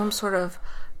has some sort of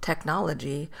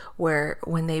technology where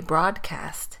when they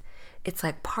broadcast, it's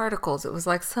like particles. It was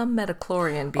like some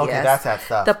metachlorian BS. Okay, that's that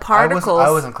stuff. The particles.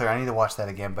 I wasn't clear. I need to watch that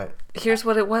again. But here's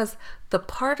what it was: the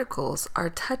particles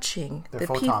are touching the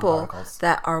people particles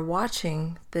that are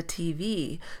watching the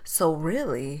TV. So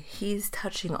really, he's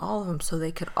touching all of them, so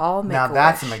they could all make. Now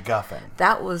that's wish. a MacGuffin.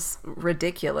 That was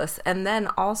ridiculous. And then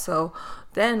also,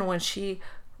 when she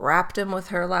wrapped him with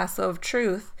her lasso of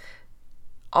truth,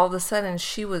 all of a sudden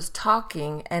she was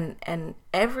talking and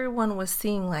everyone was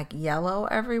seeing yellow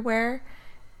everywhere,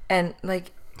 and they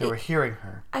were hearing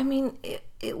her. I mean,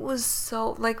 it was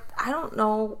so I don't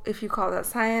know if you call that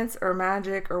science or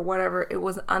magic or whatever. It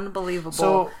was unbelievable.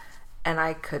 So, and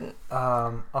I couldn't.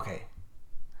 Okay.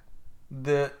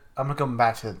 I'm gonna come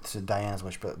back to Diana's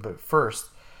wish, but first,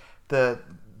 the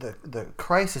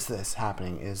crisis that's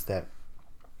happening is that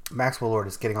Maxwell Lord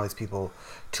is getting all these people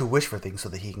to wish for things so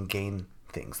that he can gain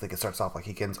things. Like, it starts off like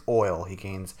he gains oil, he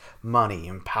gains money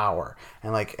and power,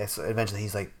 and like eventually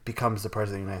he's like becomes the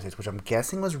president of the United States, which I'm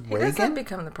guessing was Reagan. He doesn't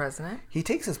become the president. He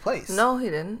takes his place. No, he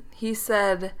didn't. He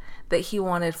said that he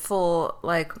wanted full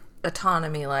like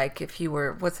autonomy, like if he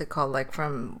were what's it called, like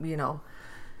from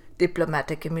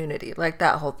diplomatic immunity, like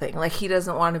that whole thing. Like he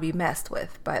doesn't want to be messed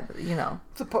with by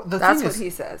that's what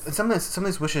he says. Some of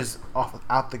these wishes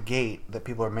out the gate that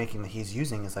people are making that he's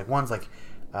using is like one's like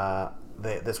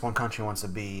this one country wants to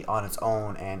be on its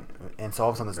own, and so all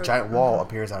of a sudden this giant wall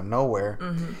appears out of nowhere,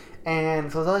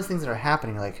 and so there's all these things that are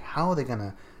happening. Like how are they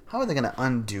gonna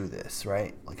undo this,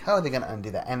 right? Like how are they gonna undo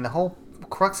that? And the whole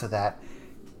crux of that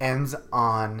ends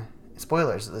on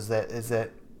spoilers. Is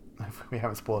that we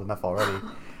haven't spoiled enough already.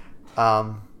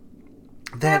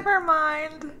 Never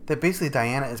mind. That basically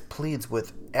Diana pleads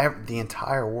with the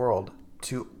entire world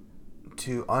to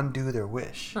undo their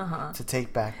wish, to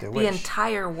take back their wish. The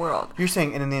entire world. You're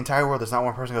saying, and in the entire world, there's not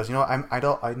one person who goes,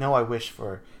 I know I wish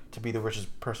to be the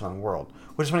richest person in the world.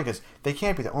 Which is funny because they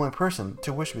can't be the only person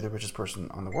to wish to be the richest person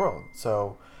on the world.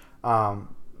 So,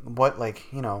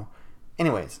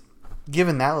 anyways,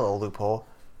 given that little loophole,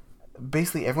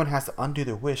 basically everyone has to undo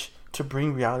their wish to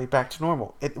bring reality back to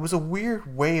normal. It was a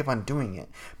weird way of undoing it,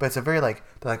 but it's a very they're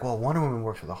like, well, Wonder Woman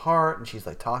works with the heart, and she's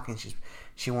like talking,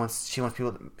 she wants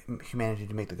humanity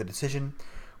to make the good decision,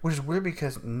 which is weird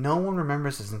because no one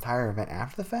remembers this entire event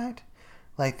after the fact.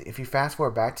 Like if you fast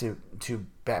forward back to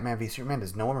Batman v Superman,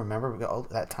 does no one remember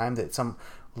that time that some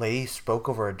lady spoke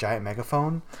over a giant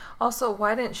megaphone? Also,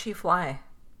 why didn't she fly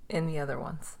in the other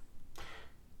ones?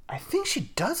 I think she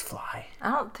does fly.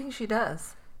 I don't think she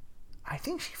does. I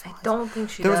think she flies. I don't think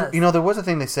she does. There was a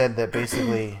thing they said that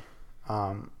basically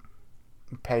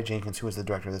Patty Jenkins, who was the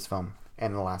director of this film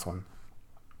and the last one,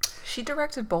 she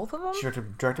directed both of them? She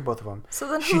directed both of them. So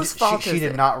then whose fault is it? She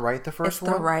did not write the first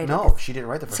one. The writing. No, she didn't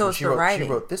write the first one. She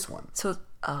wrote this one. So,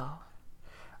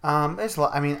 there's a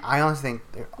lot. I mean, I honestly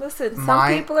think... Listen, some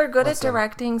people are good at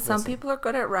directing. Some people are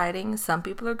good at writing. Some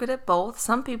people are good at both.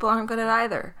 Some people aren't good at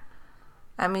either.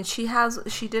 I mean, she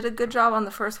did a good job on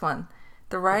the first one.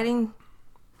 The writing,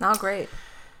 not great.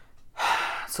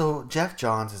 So Jeff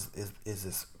Johns is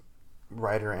this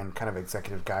writer and kind of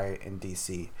executive guy in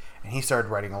DC, and he started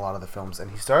writing a lot of the films.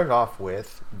 And he started off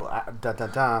with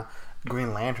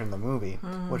Green Lantern the movie,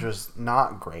 which was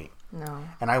not great. No.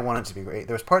 And I wanted it to be great.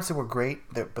 There was parts that were great,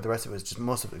 but the rest of it was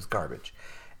most of it was garbage.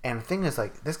 And the thing is,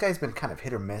 like, this guy's been kind of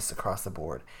hit or miss across the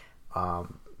board.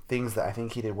 Things that I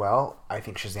think he did well. I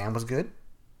think Shazam was good.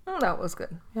 That was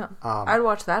good. Yeah. I'd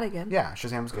watch that again. Yeah,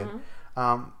 Shazam was good.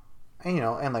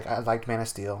 And like I liked Man of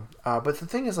Steel. But the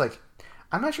thing is, like,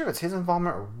 I'm not sure if it's his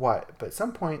involvement or what, but at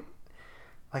some point,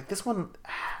 like this one,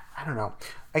 I don't know.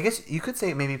 I guess you could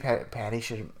say maybe Patty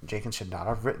Jenkins should not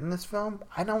have written this film.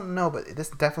 I don't know, but this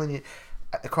definitely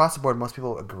across the board, most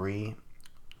people agree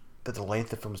that the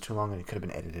length of the film is too long and it could have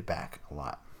been edited back a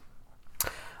lot.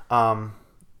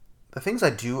 The things I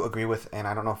do agree with, and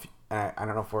I don't know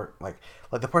if we're like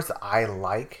the parts that I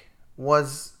like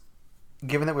was,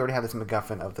 given that we already have this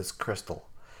MacGuffin of this crystal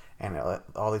and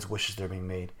all these wishes that are being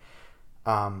made,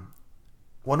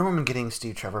 Wonder Woman getting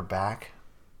Steve Trevor back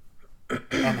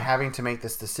and having to make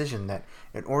this decision that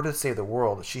in order to save the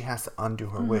world, she has to undo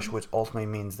her wish, which ultimately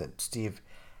means that Steve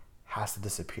has to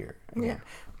disappear again. Yeah.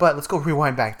 But let's go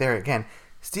rewind back there again.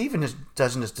 Steve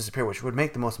doesn't just disappear, which would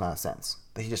make the most amount of sense,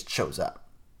 that he just shows up.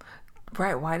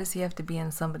 Right, why does he have to be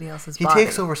in somebody else's body? He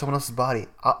takes over someone else's body,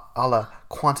 a la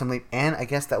Quantum Leap, and I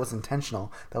guess that was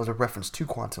intentional. That was a reference to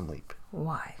Quantum Leap.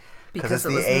 Why? Because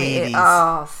it was the 80s.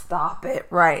 Oh, stop it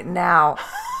right now.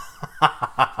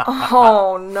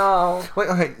 Oh, no. Wait,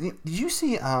 okay, did you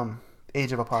see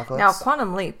Age of Apocalypse? Now,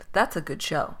 Quantum Leap, that's a good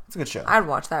show. It's a good show. I'd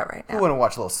watch that right now. Who wouldn't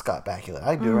watch a little Scott Bakula?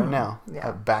 I'd do it right now.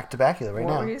 Yeah. Back to Bakula right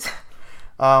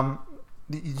now.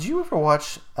 Did you ever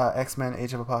watch X-Men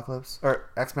Age of Apocalypse? Or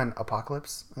X-Men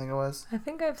Apocalypse, I think it was? I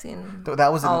think I've seen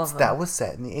that was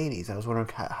set in the 80s. I was wondering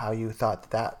how you thought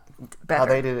that better. How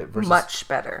they did it versus... Much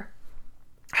better.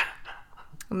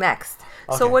 Next.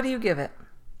 Okay. So what do you give it?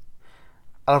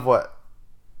 Out of what?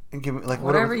 Give me, like,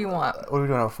 whatever you want. What are we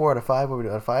doing, out of 4 out of 5? What are we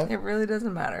doing, out of 5? It really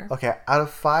doesn't matter. Okay, out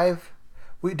of 5...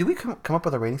 Did we come up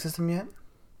with a rating system yet?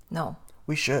 No.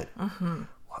 We should. Mm-hmm.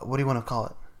 What do you want to call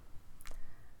it?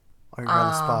 Or you're on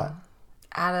the spot.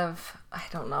 Out of, I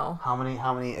don't know. How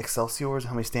many Excelsiors?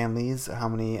 How many Stan Lees? How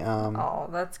many? Oh,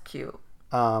 that's cute.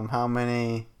 How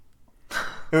many?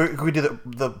 Or could we do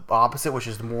the opposite, which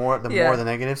is the more the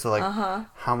negative? So like,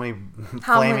 how many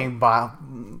flaming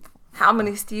How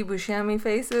many Steve Buscemi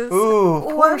faces? Ooh,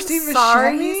 poor I'm Steve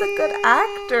sorry, Buscemi. he's a good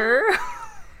actor.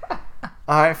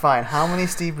 All right, fine. How many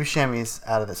Steve Buscemis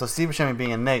out of this? So Steve Buscemi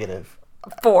being a negative.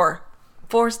 4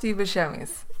 Steve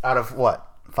Buscemis. Out of what?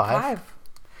 5?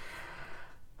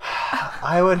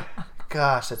 I would.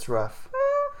 Gosh, that's rough.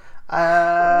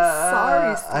 I'm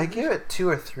sorry, Steve. I give it 2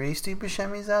 or 3 Steve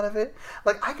Buscemis out of it.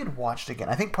 Like, I could watch it again.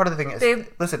 I think part of the thing is...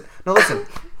 Listen.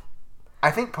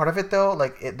 I think part of it, though,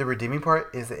 like, the redeeming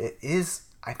part is that it is...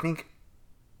 I think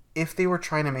if they were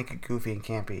trying to make it goofy and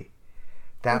campy,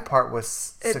 that part was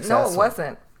successful. No, it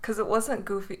wasn't. Because it wasn't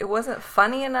goofy. It wasn't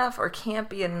funny enough or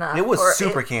campy enough. It was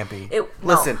super campy.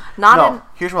 Listen,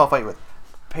 here's what I'll fight you with.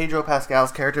 Pedro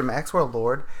Pascal's character, Maxwell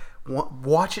Lord,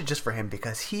 watch it just for him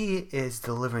because he is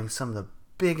delivering some of the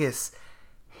biggest,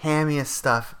 hammiest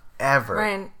stuff ever.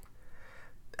 Ryan,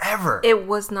 ever. It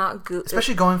was not goofy.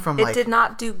 Especially going from It did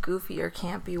not do goofy or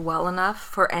campy well enough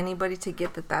for anybody to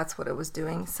get that that's what it was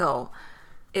doing. So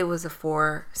it was a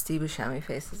 4 Steve Buscemi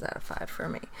faces out of 5 for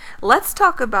me. Let's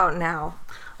talk about now.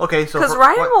 Okay, so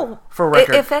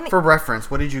for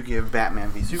reference, what did you give Batman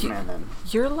v Superman then?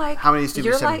 You're like how many Steve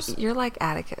Buscemis? You're like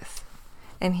Atticus,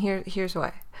 and here's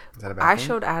why. Is that a bad I thing?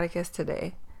 showed Atticus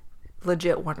today,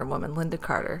 legit Wonder Woman, Linda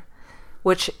Carter,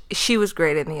 which she was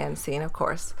great in the end scene, of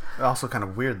course. Also kind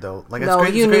of weird though. Like no, it's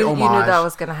great, you it's a knew great homage. that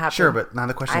was going to happen. Sure, but now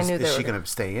the question is she going to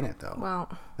stay in it though? Well,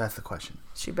 that's the question.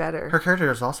 She better. Her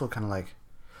character is also kind of like.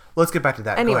 Let's get back to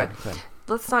that. Anyway, go ahead.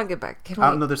 Let's not get back.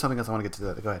 No, there's something else I want to get to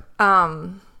that. Go ahead.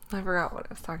 I forgot what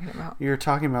I was talking about. You're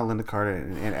talking about Linda Carter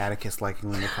and Atticus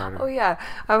liking Linda Carter. Oh yeah,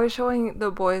 I was showing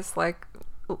the boys like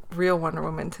real Wonder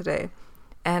Woman today,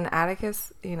 and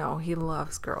Atticus, he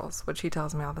loves girls, which he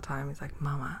tells me all the time. He's like,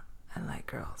 "Mama, I like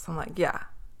girls." I'm like, "Yeah,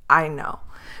 I know,"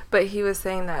 but he was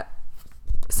saying that.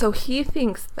 So he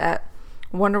thinks that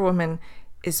Wonder Woman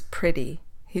is pretty.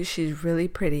 She's really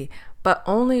pretty, but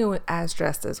only as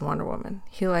dressed as Wonder Woman.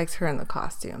 He likes her in the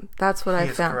costume. That's what I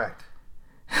found. Correct.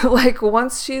 Like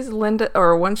once she's Diana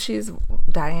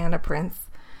Prince,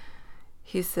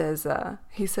 he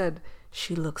said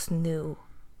she looks new.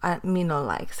 Me no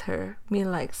likes her. Me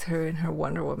likes her in her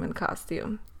Wonder Woman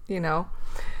costume.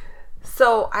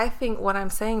 So I think what I'm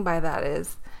saying by that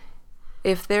is,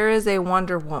 if there is a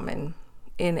Wonder Woman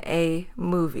in a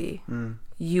movie,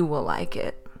 you will like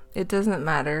it. It doesn't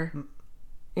matter,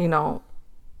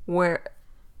 where.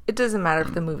 It doesn't matter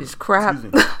if the movie's crap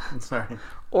Sorry.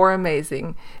 or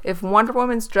amazing. If Wonder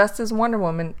Woman's dressed as Wonder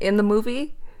Woman in the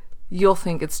movie, you'll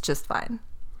think it's just fine.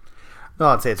 No,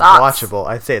 I'd say it's watchable.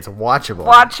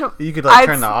 You could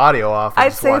turn the audio off. And I'd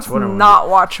just say watch it's Wonder Woman. not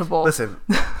watchable. Listen,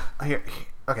 here.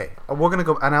 Okay, we're gonna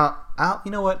go, and I'll.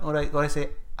 You know what? What I say?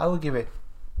 I will give it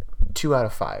 2 out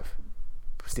of 5.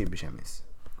 Steve Buscemi's.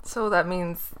 So that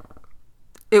means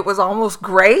it was almost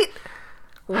great.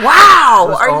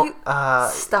 Wow! Are you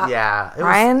stop? Yeah,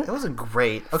 Ryan. It wasn't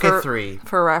great. Okay, 3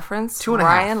 for reference. 2.5.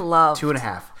 Ryan loved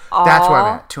 2.5. That's where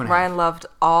I'm at. 2.5. Ryan loved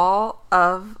all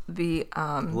of the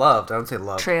loved. I don't say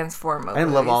love. Transform movies. I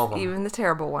didn't love all of them, even the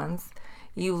terrible ones.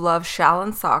 You love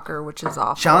Shaolin Soccer, which is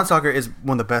awful. Shaolin Soccer is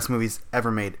one of the best movies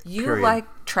ever made. You like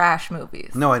trash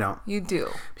movies. No, I don't. You do.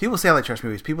 People say I like trash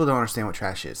movies. People don't understand what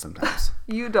trash is sometimes.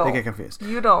 You don't. They get confused.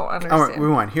 You don't understand. All right,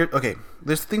 rewind. Here, okay.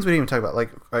 There's things we didn't even talk about.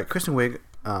 Like, all right, Kristen Wiig,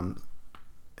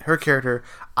 her character.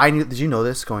 I knew. Did you know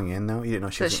this going in though? You didn't know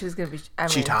she was going to be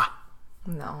Cheetah.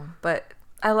 No, but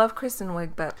I love Kristen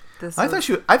Wiig. But I thought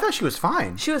she was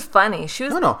fine. She was funny. She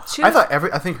was no.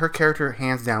 I think her character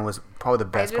hands down was probably the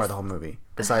best part of the whole movie.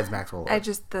 Besides Maxwell Lord. It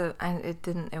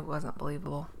wasn't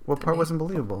believable. What part wasn't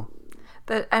believable?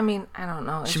 I don't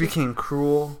know. She became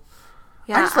cruel.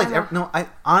 Yeah, I just like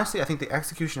honestly I think the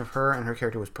execution of her and her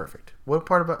character was perfect. What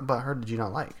part about her did you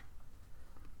not like?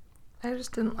 I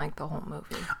just didn't like the whole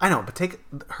movie. I know, but take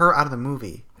her out of the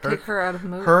movie. Take her out of the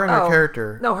movie? Her and her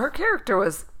character. No, her character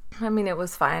was, it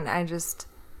was fine. I just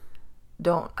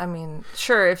don't,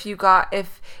 sure, if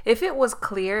it was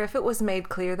clear, if it was made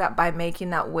clear that by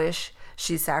making that wish,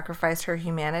 she sacrificed her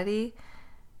humanity,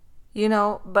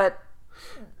 but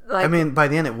like... by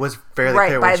the end, it was fairly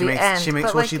clear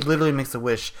when she literally makes the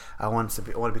wish, I want to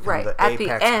become the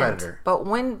apex predator. But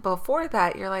before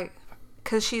that, you're like...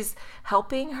 Because she's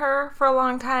helping her for a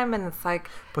long time, and it's like,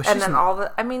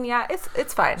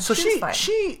 it's fine. So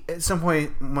she at some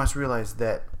point must realize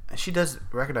that she does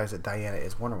recognize that Diana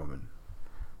is Wonder Woman,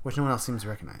 which no one else seems to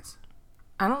recognize.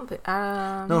 I don't think.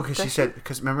 No, because she said,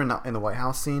 because remember in the White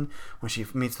House scene when she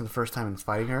meets them the first time and is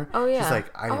fighting her. Oh yeah. She's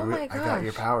like, I got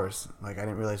your powers. Like I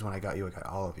didn't realize when I got you, I got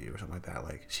all of you, or something like that.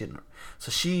 Like she didn't. So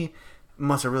she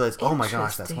must have realized, oh my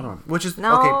gosh, that's Wonder Woman. Which is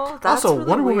no, okay. That's Also, really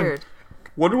Wonder weird. Woman.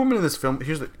 Wonder Woman in this film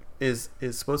is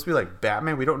supposed to be like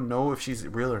Batman. We don't know if she's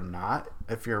real or not.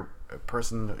 If you're a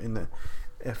person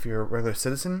if you're a regular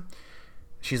citizen,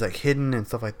 she's like hidden and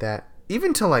stuff like that.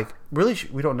 Even till like really,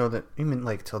 we don't know that. Even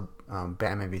like till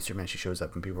Batman v Superman, she shows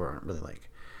up and people aren't really like,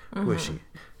 who is she?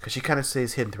 Because she kind of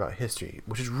stays hidden throughout history,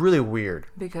 which is really weird.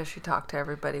 Because she talked to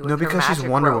everybody with No, her because she's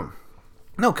magic Wonder robe. Woman.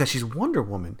 No, because she's Wonder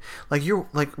Woman. Like you're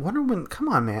like Wonder Woman. Come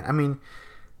on, man. I mean,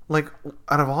 like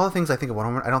out of all the things I think of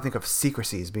Wonder Woman, I don't think of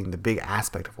secrecy as being the big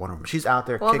aspect of Wonder Woman. She's out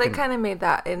there. Well, kicking. they kind of made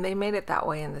that, and they made it that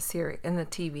way in the series, in the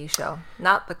TV show,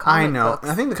 not the comic I know. books.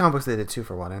 I think the comic books they did too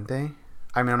for a while, didn't they?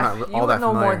 I mean, I'm not You all that would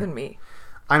know familiar. more than me.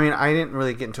 I mean, I didn't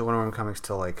really get into Wonder Woman comics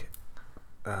till like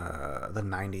the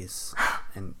 90s,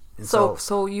 and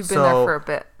So you've been there for a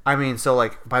bit. I mean, so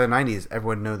like by the 90s,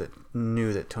 everyone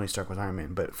knew that Tony Stark was Iron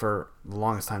Man, but for the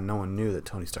longest time, no one knew that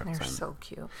Tony Stark was They're Iron Man. so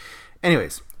cute.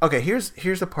 Anyways, okay, here's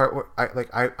the part where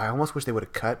I almost wish they would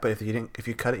have cut, but if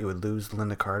you cut it, you would lose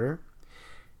Linda Carter.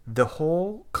 The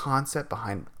whole concept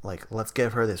behind like let's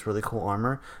give her this really cool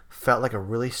armor felt like a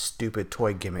really stupid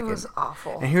toy gimmick. It was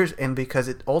awful. And because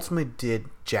it ultimately did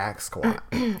jack squat,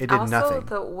 it did also,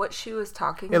 nothing. what she was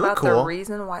talking It looked about, the cool.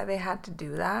 reason why they had to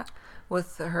do that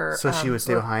with her. So she would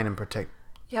stay behind and protect.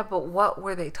 Yeah, but what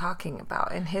were they talking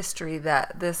about in history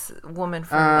that this woman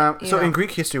from? In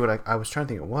Greek history, what I was trying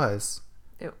to think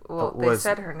they was-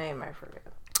 said her name. I forget.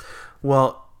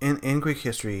 well, in Greek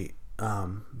history,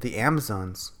 the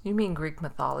Amazons. You mean Greek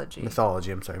mythology?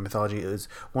 Mythology. I'm sorry. Mythology is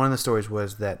one of the stories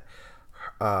was that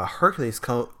Hercules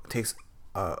takes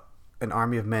an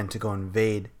army of men to go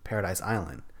invade Paradise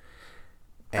Island,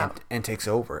 and takes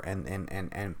over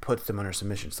and puts them under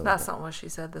submission. So That's not what she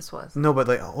said. This was no, but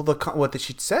like what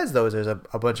she says though is there's a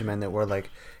bunch of men that were like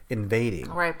invading.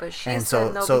 right, but she And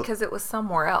said so because it was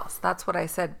somewhere else. That's what I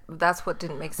said. That's what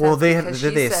didn't make sense. Well, did because they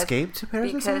she said- escape to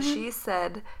Paradise Because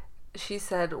Island? she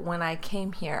said when I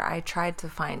came here, I tried to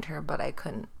find her, but I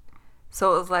couldn't.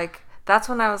 So it was like that's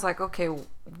when I was like, okay,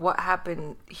 what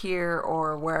happened here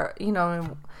or where?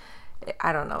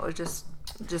 I don't know. It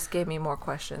just gave me more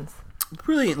questions.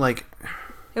 Really, like,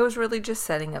 It was really just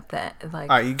setting up that like.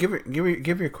 all right, you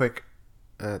give your quick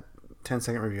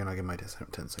 10-second review, and I'll give my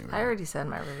 10-second review. I already said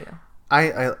my review.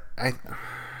 I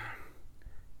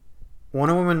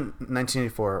Wonder Woman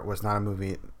 1984 was not a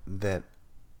movie that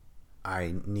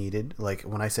I needed. Like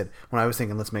when I was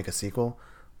thinking let's make a sequel,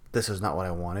 this is not what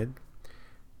I wanted.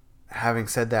 Having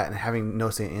said that and having no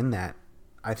say in that,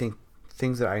 I think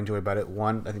things that I enjoyed about it,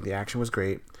 one, I think the action was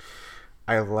great.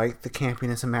 I like the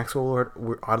campiness of Maxwell Lord.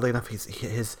 Oddly enough,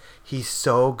 he's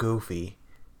so goofy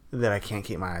that I can't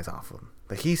keep my eyes off him.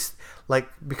 Like he's like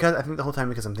because I think the whole time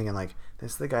because I'm thinking like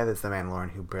this is the guy that's the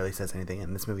Mandalorian who barely says anything.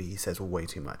 In this movie, he says way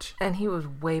too much. And he was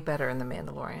way better in The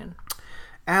Mandalorian.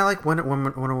 And I like Wonder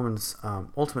Woman's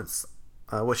ultimates,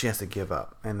 what she has to give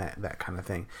up and that kind of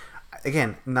thing.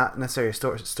 Again, not necessarily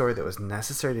a story that was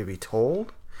necessary to be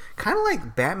told. Kind of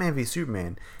like Batman v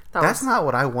Superman. That's not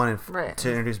what I wanted to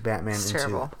introduce Batman into.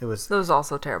 Terrible. It was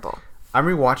also terrible. I'm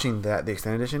rewatching the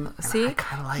extended edition. See, I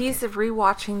kind of like he's it.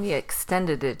 rewatching the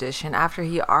extended edition after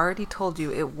he already told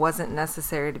you it wasn't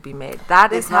necessary to be made.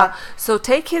 That is how. So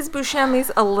take his Buscemi's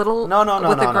a little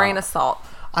with a grain of salt.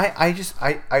 I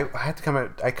had to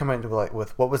come into like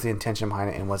with what was the intention behind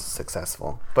it and was it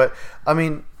successful. But I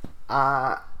mean,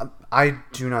 I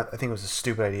think it was a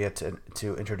stupid idea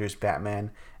to introduce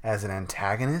Batman as an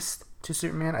antagonist to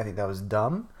Superman. I think that was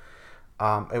dumb.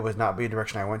 It would not be a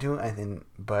direction I went to,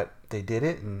 but they did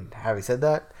it. And having said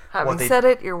that,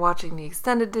 you're watching the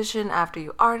extended edition after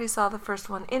you already saw the first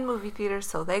one in movie theaters,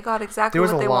 so they got exactly what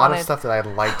they wanted. There was a lot of stuff that I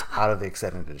liked out of the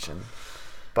extended edition,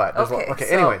 but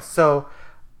anyway, so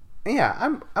yeah,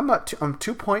 I'm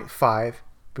 2.5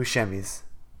 Buscemi's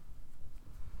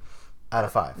out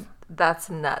of 5. That's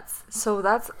nuts. So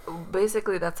that's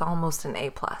almost an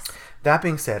A+. That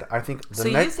being said, I think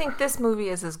you think this movie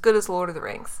is as good as Lord of the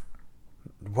Rings?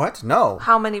 What? No.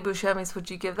 How many Buscemi's would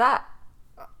you give that?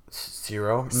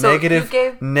 0. So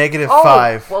negative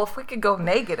 5. Well, if we could go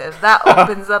negative, that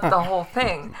opens up the whole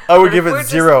thing. I would give it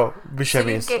 0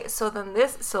 Buscemi's.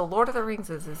 So Lord of the Rings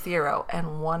is a 0,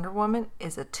 and Wonder Woman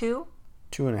is a 2.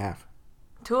 2.5.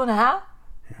 2.5.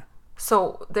 Yeah.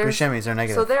 So there's Buscemi's are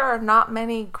negative. So there are not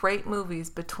many great movies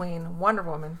between Wonder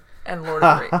Woman and Lord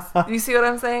of the Rings. You see what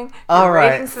I'm saying? All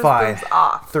right, rating system's fine.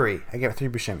 off. 3. I give it 3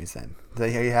 Buscemi's then. Are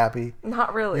you happy?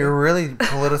 Not really. You're really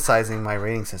politicizing my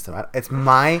rating system. It's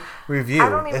my review.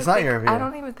 It's not your review. I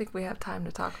don't even think we have time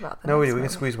to talk about that. No, we do. We can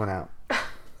squeeze one out. Do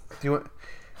you want?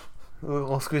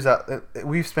 We'll squeeze out.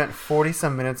 We've spent 40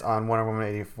 some minutes on Wonder Woman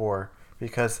 84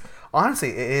 because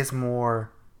honestly, it is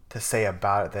more to say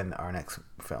about it than our next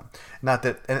film. Not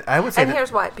that, and I would say. And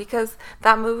here's why: because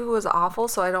that movie was awful,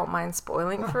 so I don't mind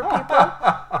spoiling for people.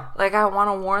 Like, I want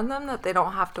to warn them that they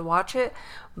don't have to watch it.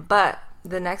 But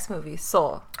the next movie,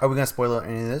 Soul. Are we gonna spoil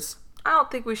any of this? I don't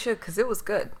think we should, because it was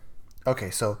good.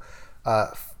 Okay, so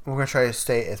we're gonna try to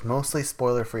stay as mostly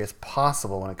spoiler free as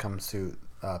possible when it comes to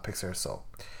Pixar's Soul.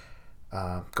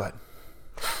 Go ahead.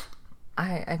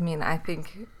 I mean, I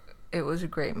think it was a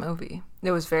great movie.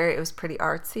 It was pretty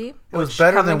artsy. It was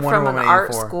better than Wonder Woman 84. Coming from an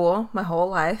art school my whole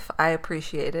life, I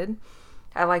appreciated.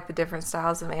 I liked the different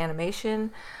styles of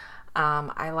animation.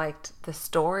 I liked the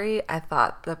story. I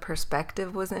thought the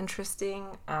perspective was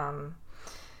interesting.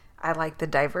 I liked the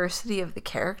diversity of the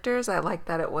characters. I liked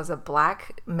that it was a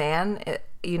black man,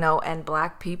 and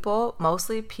black people,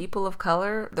 mostly people of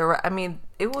color.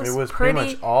 It was pretty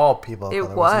much all people of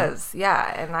color. It was,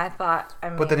 yeah. And I thought,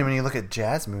 but then when you look at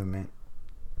jazz movement,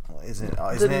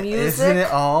 isn't music,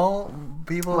 it all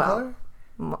people of color?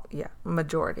 Yeah,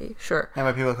 majority, sure. And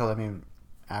by people of color, I mean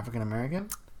African American?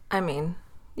 I mean,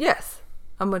 yes,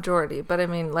 a majority. But I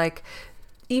mean, like,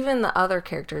 even the other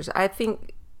characters, I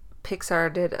think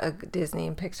Disney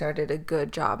and Pixar did a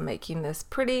good job making this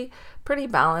pretty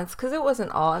balanced, because it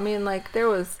wasn't all. I mean, like,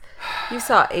 you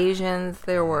saw Asians,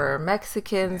 there were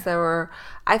Mexicans,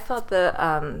 I thought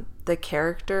the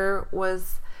character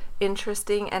was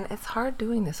interesting, and it's hard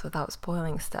doing this without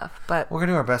spoiling stuff, but we're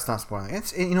gonna do our best not spoiling.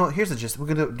 Here's the gist. We're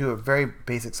gonna do a very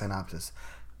basic synopsis,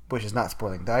 which is not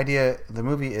spoiling. The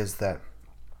movie is that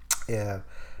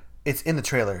it's in the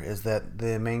trailer, is that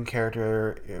the main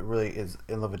character really is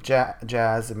in love with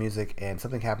jazz and music, and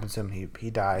something happens to him. He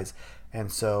dies,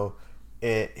 and so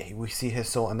we see his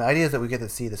soul. And the idea is that we get to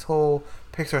see this whole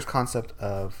Pixar's concept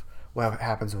of what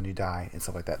happens when you die and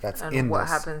stuff like that. That's in what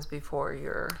this. happens before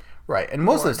you're right. And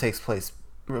most of this takes place.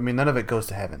 I mean, none of it goes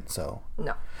to heaven. So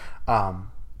no.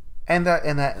 And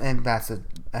that's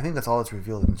I think that's all that's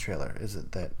revealed in the trailer. Is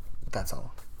it that's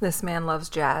all. This man loves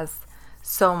jazz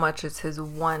so much. It's his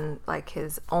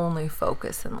only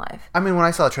focus in life. I mean, when I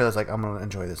saw the trailer, I was like, I'm going to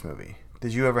enjoy this movie.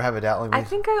 Did you ever have a doubt like me?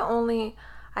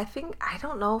 I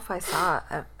don't know if I saw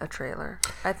a trailer.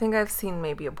 I think I've seen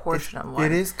maybe a portion of one.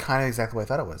 It is kind of exactly what I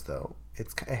thought it was, though.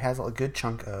 It has a good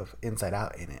chunk of Inside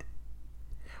Out in it,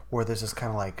 where there's this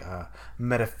kind of like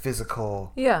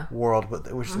metaphysical world,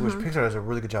 which Pixar does a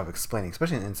really good job of explaining,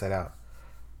 especially in Inside Out,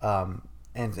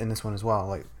 and in this one as well.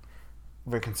 Like,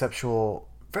 very conceptual,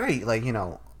 very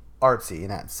artsy in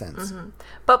that sense,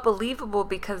 but believable,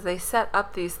 because they set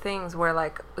up these things where,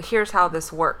 like, here's how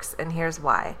this works and here's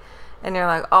why, and you're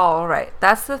like, oh, all right,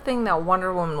 that's the thing that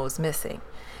Wonder Woman was missing.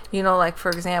 Like, for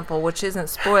example, which isn't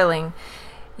spoiling.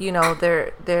 We've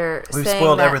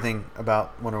spoiled everything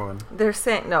about Wonder Woman. They're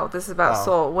saying no. This is about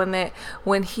Soul.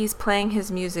 When he's playing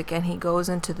his music and he goes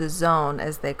into the zone,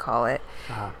 as they call it.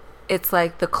 It's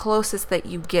like the closest that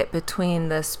you get between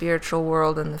the spiritual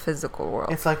world and the physical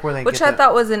world. It's like where they which I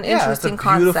thought was an interesting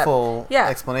concept. Beautiful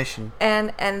explanation.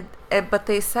 But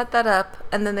they set that up,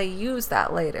 and then they use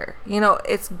that later.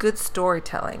 It's good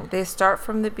storytelling. They start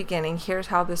from the beginning. Here's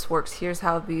how this works. Here's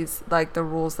how these, like, the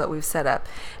rules that we've set up,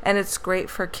 and it's great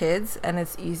for kids, and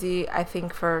it's easy, I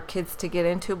think, for kids to get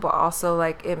into, but also,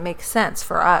 like, it makes sense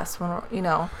for us when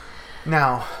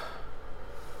Now,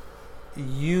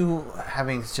 you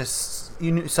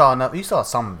saw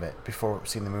some of it before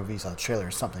seeing the movie, you saw the trailer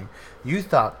or something. You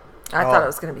thought I thought it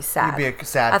was going to be sad. You'd be a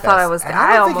sad fest. I almost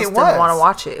didn't want to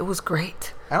watch it. It was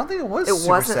great. I don't think it was. It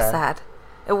wasn't sad.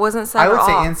 It wasn't sad. I would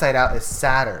say Inside Out is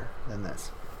sadder than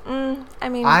this. I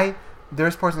mean,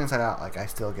 there's parts of Inside Out like I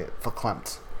still get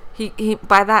verklempt. He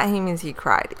by that he means he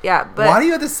cried. Yeah, but why do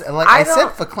you have this? Like I said,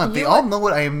 verklempt. They all know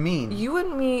what I mean. You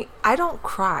and me, I don't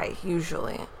cry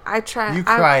usually. I try. You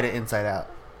cried at Inside Out.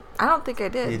 I don't think I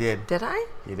did. You did. Did I?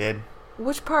 You did.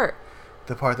 Which part?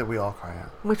 The part that we all cry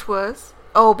out. Which was?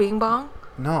 Oh, Bing Bong?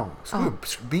 No.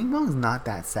 Bing Bong's not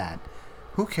that sad.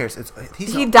 Who cares?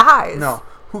 He dies. No.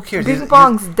 Who cares? Bing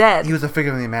Bong's dead. He was a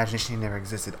figure of the imagination. He never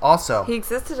existed. Also, he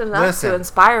existed enough to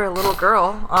inspire a little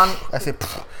girl on. I say,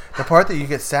 the part that you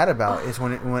get sad about is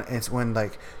when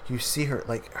like you see her,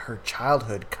 like, her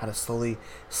childhood kind of slowly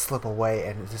slip away,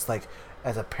 and it's just like,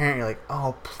 as a parent, you're like,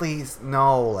 oh, please,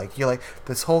 no. Like, you're like,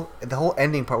 the whole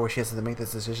ending part where she has to make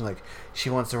this decision, like, she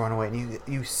wants to run away, and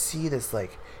you see this,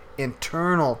 like,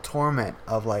 internal torment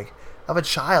of a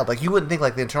child. Like, you wouldn't think,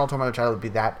 like, the internal torment of a child would be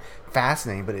that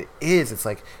fascinating, but it is. It's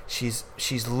like she's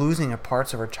losing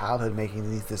parts of her childhood making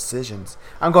these decisions.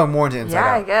 I'm going more into Inside Out.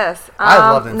 Yeah, I guess. I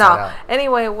loved Inside Out.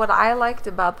 Anyway, what I liked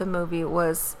about the movie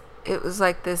was it was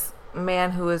like this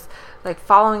man who was like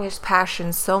following his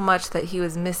passion so much that he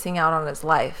was missing out on his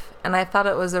life. And I thought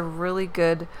it was a really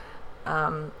good,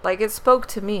 like it spoke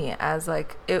to me as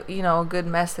like, it, you know, a good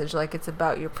message. Like it's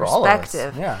about your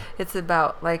perspective. Yeah. It's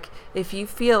about like, if you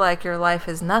feel like your life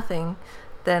is nothing,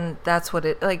 then that's what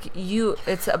it, like you,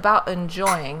 it's about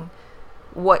enjoying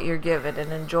what you're given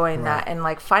and enjoying that, and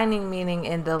like finding meaning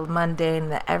in the mundane,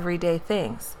 the everyday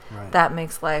things that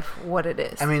makes life what it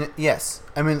is. I mean, yes.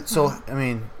 I mean, so I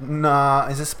mean, nah.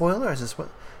 Is it spoiler? Or is this what?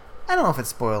 I don't know if it's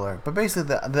spoiler, but basically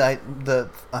the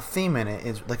a theme in it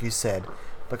is like you said,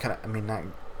 but kind of, I mean, not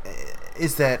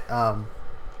is that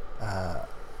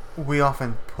we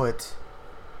often put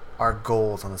our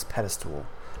goals on this pedestal.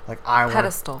 Like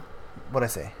pedestal. What'd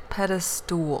I say?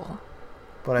 Pedestal.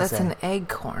 What'd I say? That's an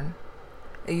acorn.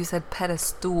 You said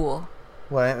pedestal.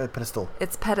 What? Pedestal.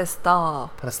 It's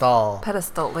pedestal. Pedestal.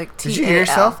 Pedestal, like T-A-L. Did you hear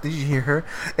yourself? Did you hear her?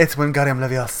 It's Wingardium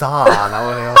Leviosa.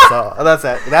 That's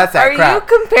that. That's that. Are crap.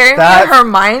 you comparing me to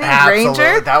Hermione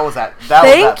Granger? That was that.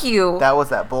 Thank you. That was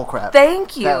that bull crap.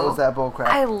 Thank you. That was that bull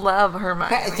crap. I love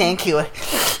Hermione. Thank you.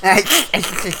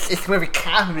 It's more of a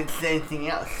compliment than anything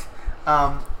else.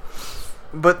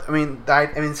 But I mean,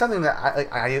 something that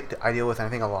I deal with, and I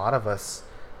think a lot of us,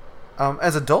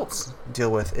 as adults,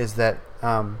 deal with, is that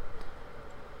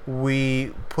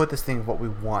we put this thing of what we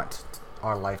want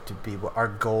our life to be, what our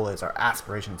goal is, our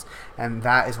aspirations, and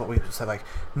that is what we said. Like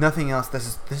nothing else.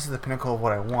 This is the pinnacle of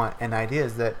what I want. And the idea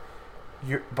is that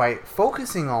you're by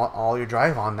focusing all your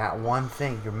drive on that one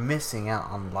thing, you're missing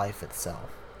out on life itself,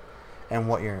 and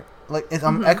what you're like.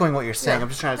 I'm echoing what you're saying. Yeah. I'm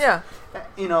just trying to,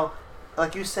 you know.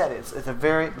 Like you said, it's a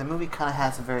very, the movie kind of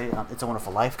has a very It's a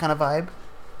Wonderful Life kind of vibe,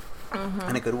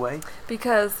 in a good way.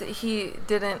 Because he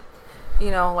didn't, you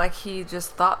know, like he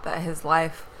just thought that his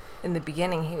life in the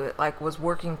beginning, he like was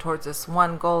working towards this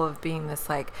one goal of being this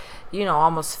like, you know,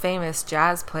 almost famous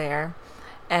jazz player,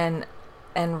 and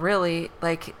really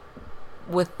like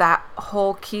with that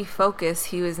whole key focus,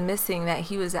 he was missing that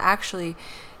he was actually,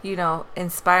 you know,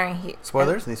 inspiring.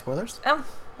 Spoilers? Any spoilers?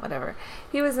 Whatever.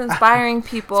 He was inspiring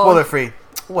people. Spoiler free.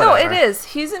 Whatever. No, it is.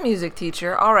 He's a music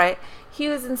teacher. All right. He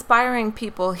was inspiring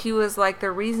people. He was like the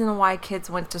reason why kids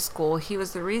went to school. He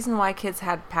was the reason why kids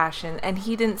had passion. And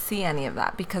he didn't see any of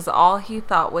that because all he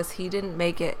thought was he didn't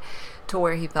make it to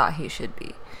where he thought he should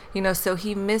be. You know, so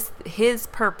he missed his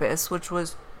purpose, which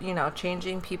was, you know,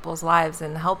 changing people's lives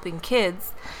and helping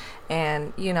kids.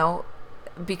 And, you know,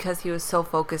 because he was so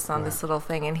focused on this little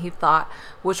thing, and he thought,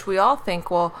 which we all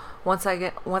think, well, once I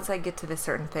get to this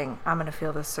certain thing, I'm going to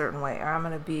feel this certain way, or I'm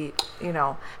going to be, you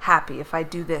know, happy if I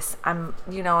do this. I'm,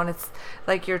 you know, and it's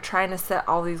like you're trying to set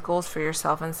all these goals for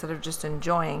yourself instead of just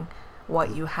enjoying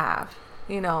what you have,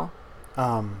 you know.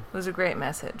 It was a great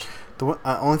message. The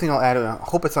only thing I'll add, I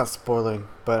hope it's not spoiling,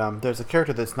 but there's a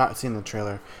character that's not seen in the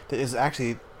trailer that is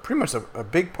actually pretty much a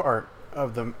big part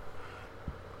of the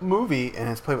movie, and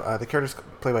it's played. The character's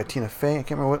played by Tina Fey. I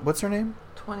can't remember what's her name.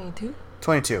 22,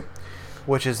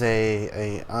 which is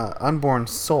a unborn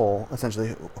soul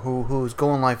essentially whose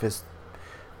goal in life is,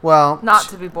 well, not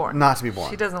to be born.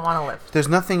 She doesn't want to live. There's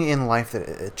nothing in life that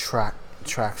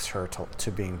attracts her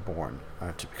to being born,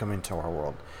 to come into our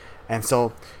world, and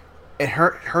so,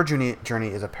 her journey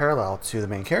is a parallel to the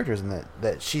main characters in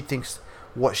that she thinks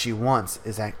what she wants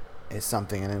is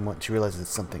something, and then when she realizes it's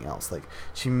something else, like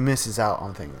she misses out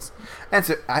on things. And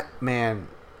so,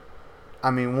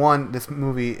 this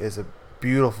movie is a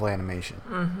beautiful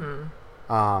animation.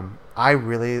 I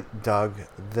really dug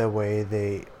the way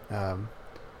they, I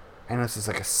know this is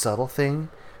like a subtle thing,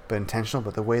 but intentional,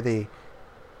 but the way they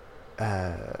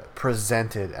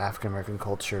presented African American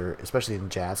culture, especially in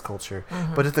jazz culture,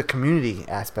 but just the community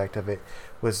aspect of it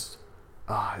was.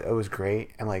 It was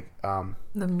great, and like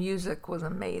the music was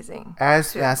amazing.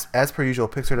 As per usual,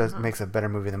 Pixar makes a better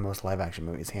movie than most live action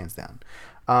movies, hands down.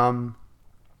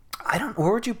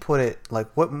 Where would you put it? Like,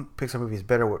 what Pixar movie is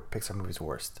better? What Pixar movie is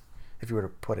worst? If you were to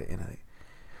put it in a,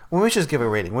 well, we should just give a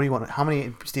rating. What do you want? How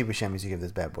many Steve Buscemi's do you give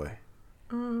this bad boy?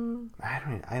 I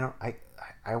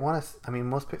want to. I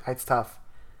mean, it's tough.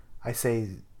 I say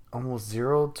almost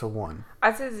 0 to 1.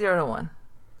 I'd say 0 to 1.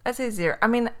 I'd say 0. I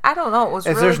mean, I don't know. It was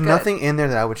really good. There's nothing in there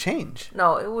that I would change.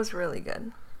 No, it was really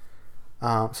good.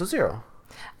 So 0.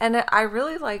 And I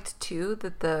really liked too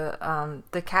that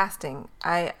the casting.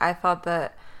 I thought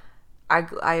that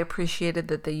I appreciated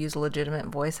that they used legitimate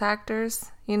voice actors.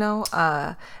 You know,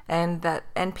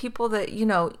 and people that, you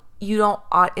know, you don't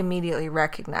immediately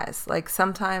recognize. Like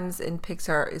sometimes in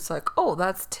Pixar, it's like, oh,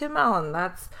 that's Tim Allen,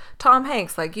 that's Tom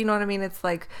Hanks. Like, you know what I mean? It's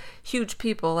like huge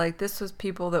people. Like this was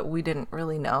people that we didn't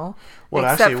really know, Well,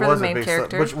 except actually, it for was the a main big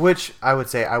characters. which I would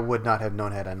say I would not have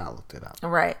known had I not looked it up.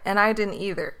 Right, and I didn't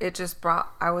either. It just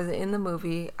brought. I was in the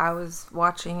movie. I was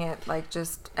watching it,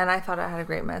 and I thought it had a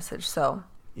great message. So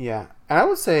Yeah, and I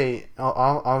would say,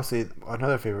 obviously,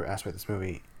 another favorite aspect of this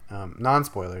movie,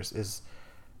 non-spoilers, is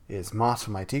Moss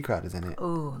from IT Crowd is in it.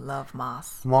 ooh, love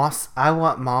Moss. Moss, I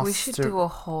want Moss. We should do a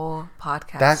whole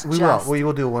podcast. That we just will. We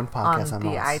will do one podcast on the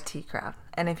Moss. IT Crowd.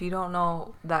 And if you don't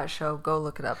know that show, go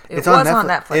look it up. It It's was on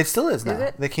Netflix. It still is now.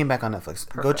 it? They came back on Netflix.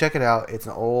 Go Perfect. check it out. It's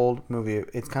an old movie.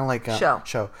 It's kind of like a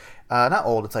Show. Not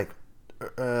old. It's like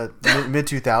mid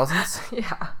 2000s.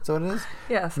 Yeah. That's what it is.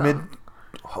 Yeah. So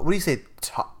What do you say?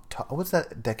 What's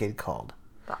that decade called?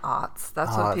 the aughts.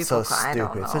 That's Oh, what it's people so call. I don't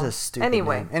stupid. know. Such a stupid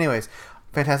Anyway, name. Anyways,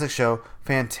 fantastic show,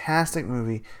 fantastic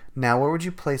movie. Now, where would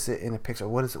you place it in a Pixar?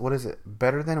 What is it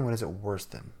better than, and what is it worse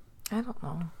than? I don't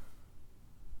know.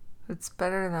 It's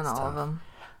better than all of them.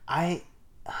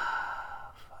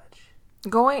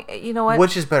 Fudge. You know what?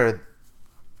 Which is better,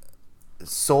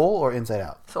 Soul or Inside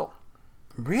Out? So,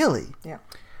 Really? yeah.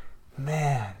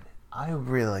 Man, I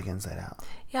really like Inside Out.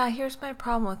 Yeah, here's my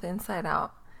problem with Inside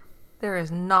Out. There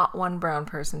is not one brown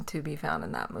person to be found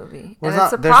in that movie. Well, and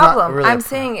it's a there's not problem. really a I'm problem.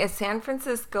 saying it's San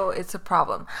Francisco, it's a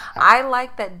problem. I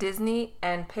like that Disney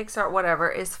and Pixar, whatever,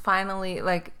 is finally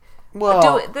like, Well,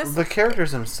 do it. This the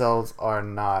characters themselves are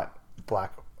not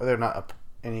black. They're not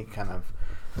any kind of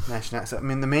nationality. So, I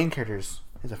mean, the main characters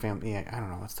is a family. Yeah, I don't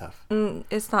know. It's tough.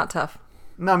 it's not tough.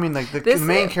 No, I mean, like the This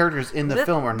main is- characters in the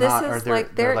film are this not. is Are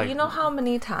they're like you know how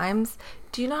many times?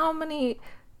 Do you know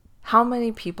how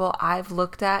many people I've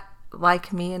looked at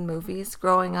like me in movies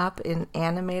growing up in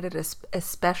animated,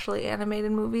 especially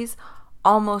animated movies?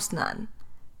 Almost none.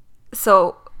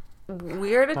 So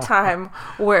we're at a time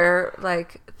where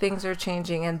like things are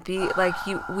changing, and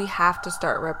we have to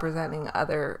start representing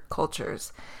other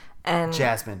cultures. And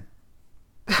Jasmine.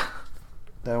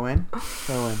 That a win? That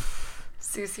a win.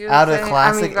 see what I'm Out of saying?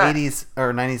 classic I mean, 80s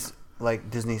or 90s, like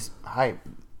Disney's hype,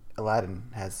 Aladdin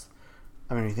has.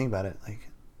 I mean, when you think about it, like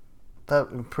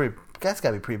that's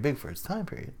got to be pretty big for its time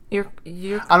period.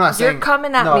 I'm not saying you're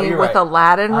coming at no, me you're with right.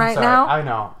 Aladdin I'm right sorry.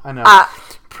 now. I know.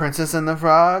 Princess and the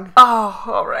Frog. Oh,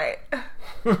 all right.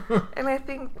 And I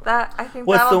think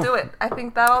What's that'll the- do it. I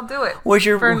think that'll do it. What's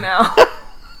your- for now?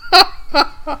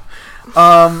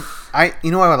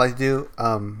 You know what I would like to do?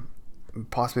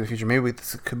 Possibly in the future. Maybe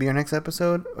this could be our next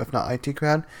episode, if not IT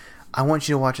Crowd. I want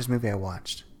you to watch this movie I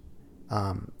watched,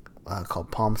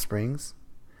 called Palm Springs.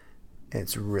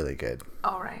 It's really good.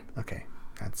 All right. Okay,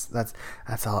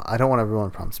 that's all. I don't want to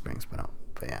ruin Palm Springs, but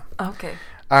yeah. Okay.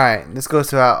 All right, this goes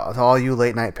to all you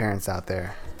late night parents out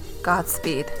there.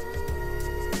 Godspeed.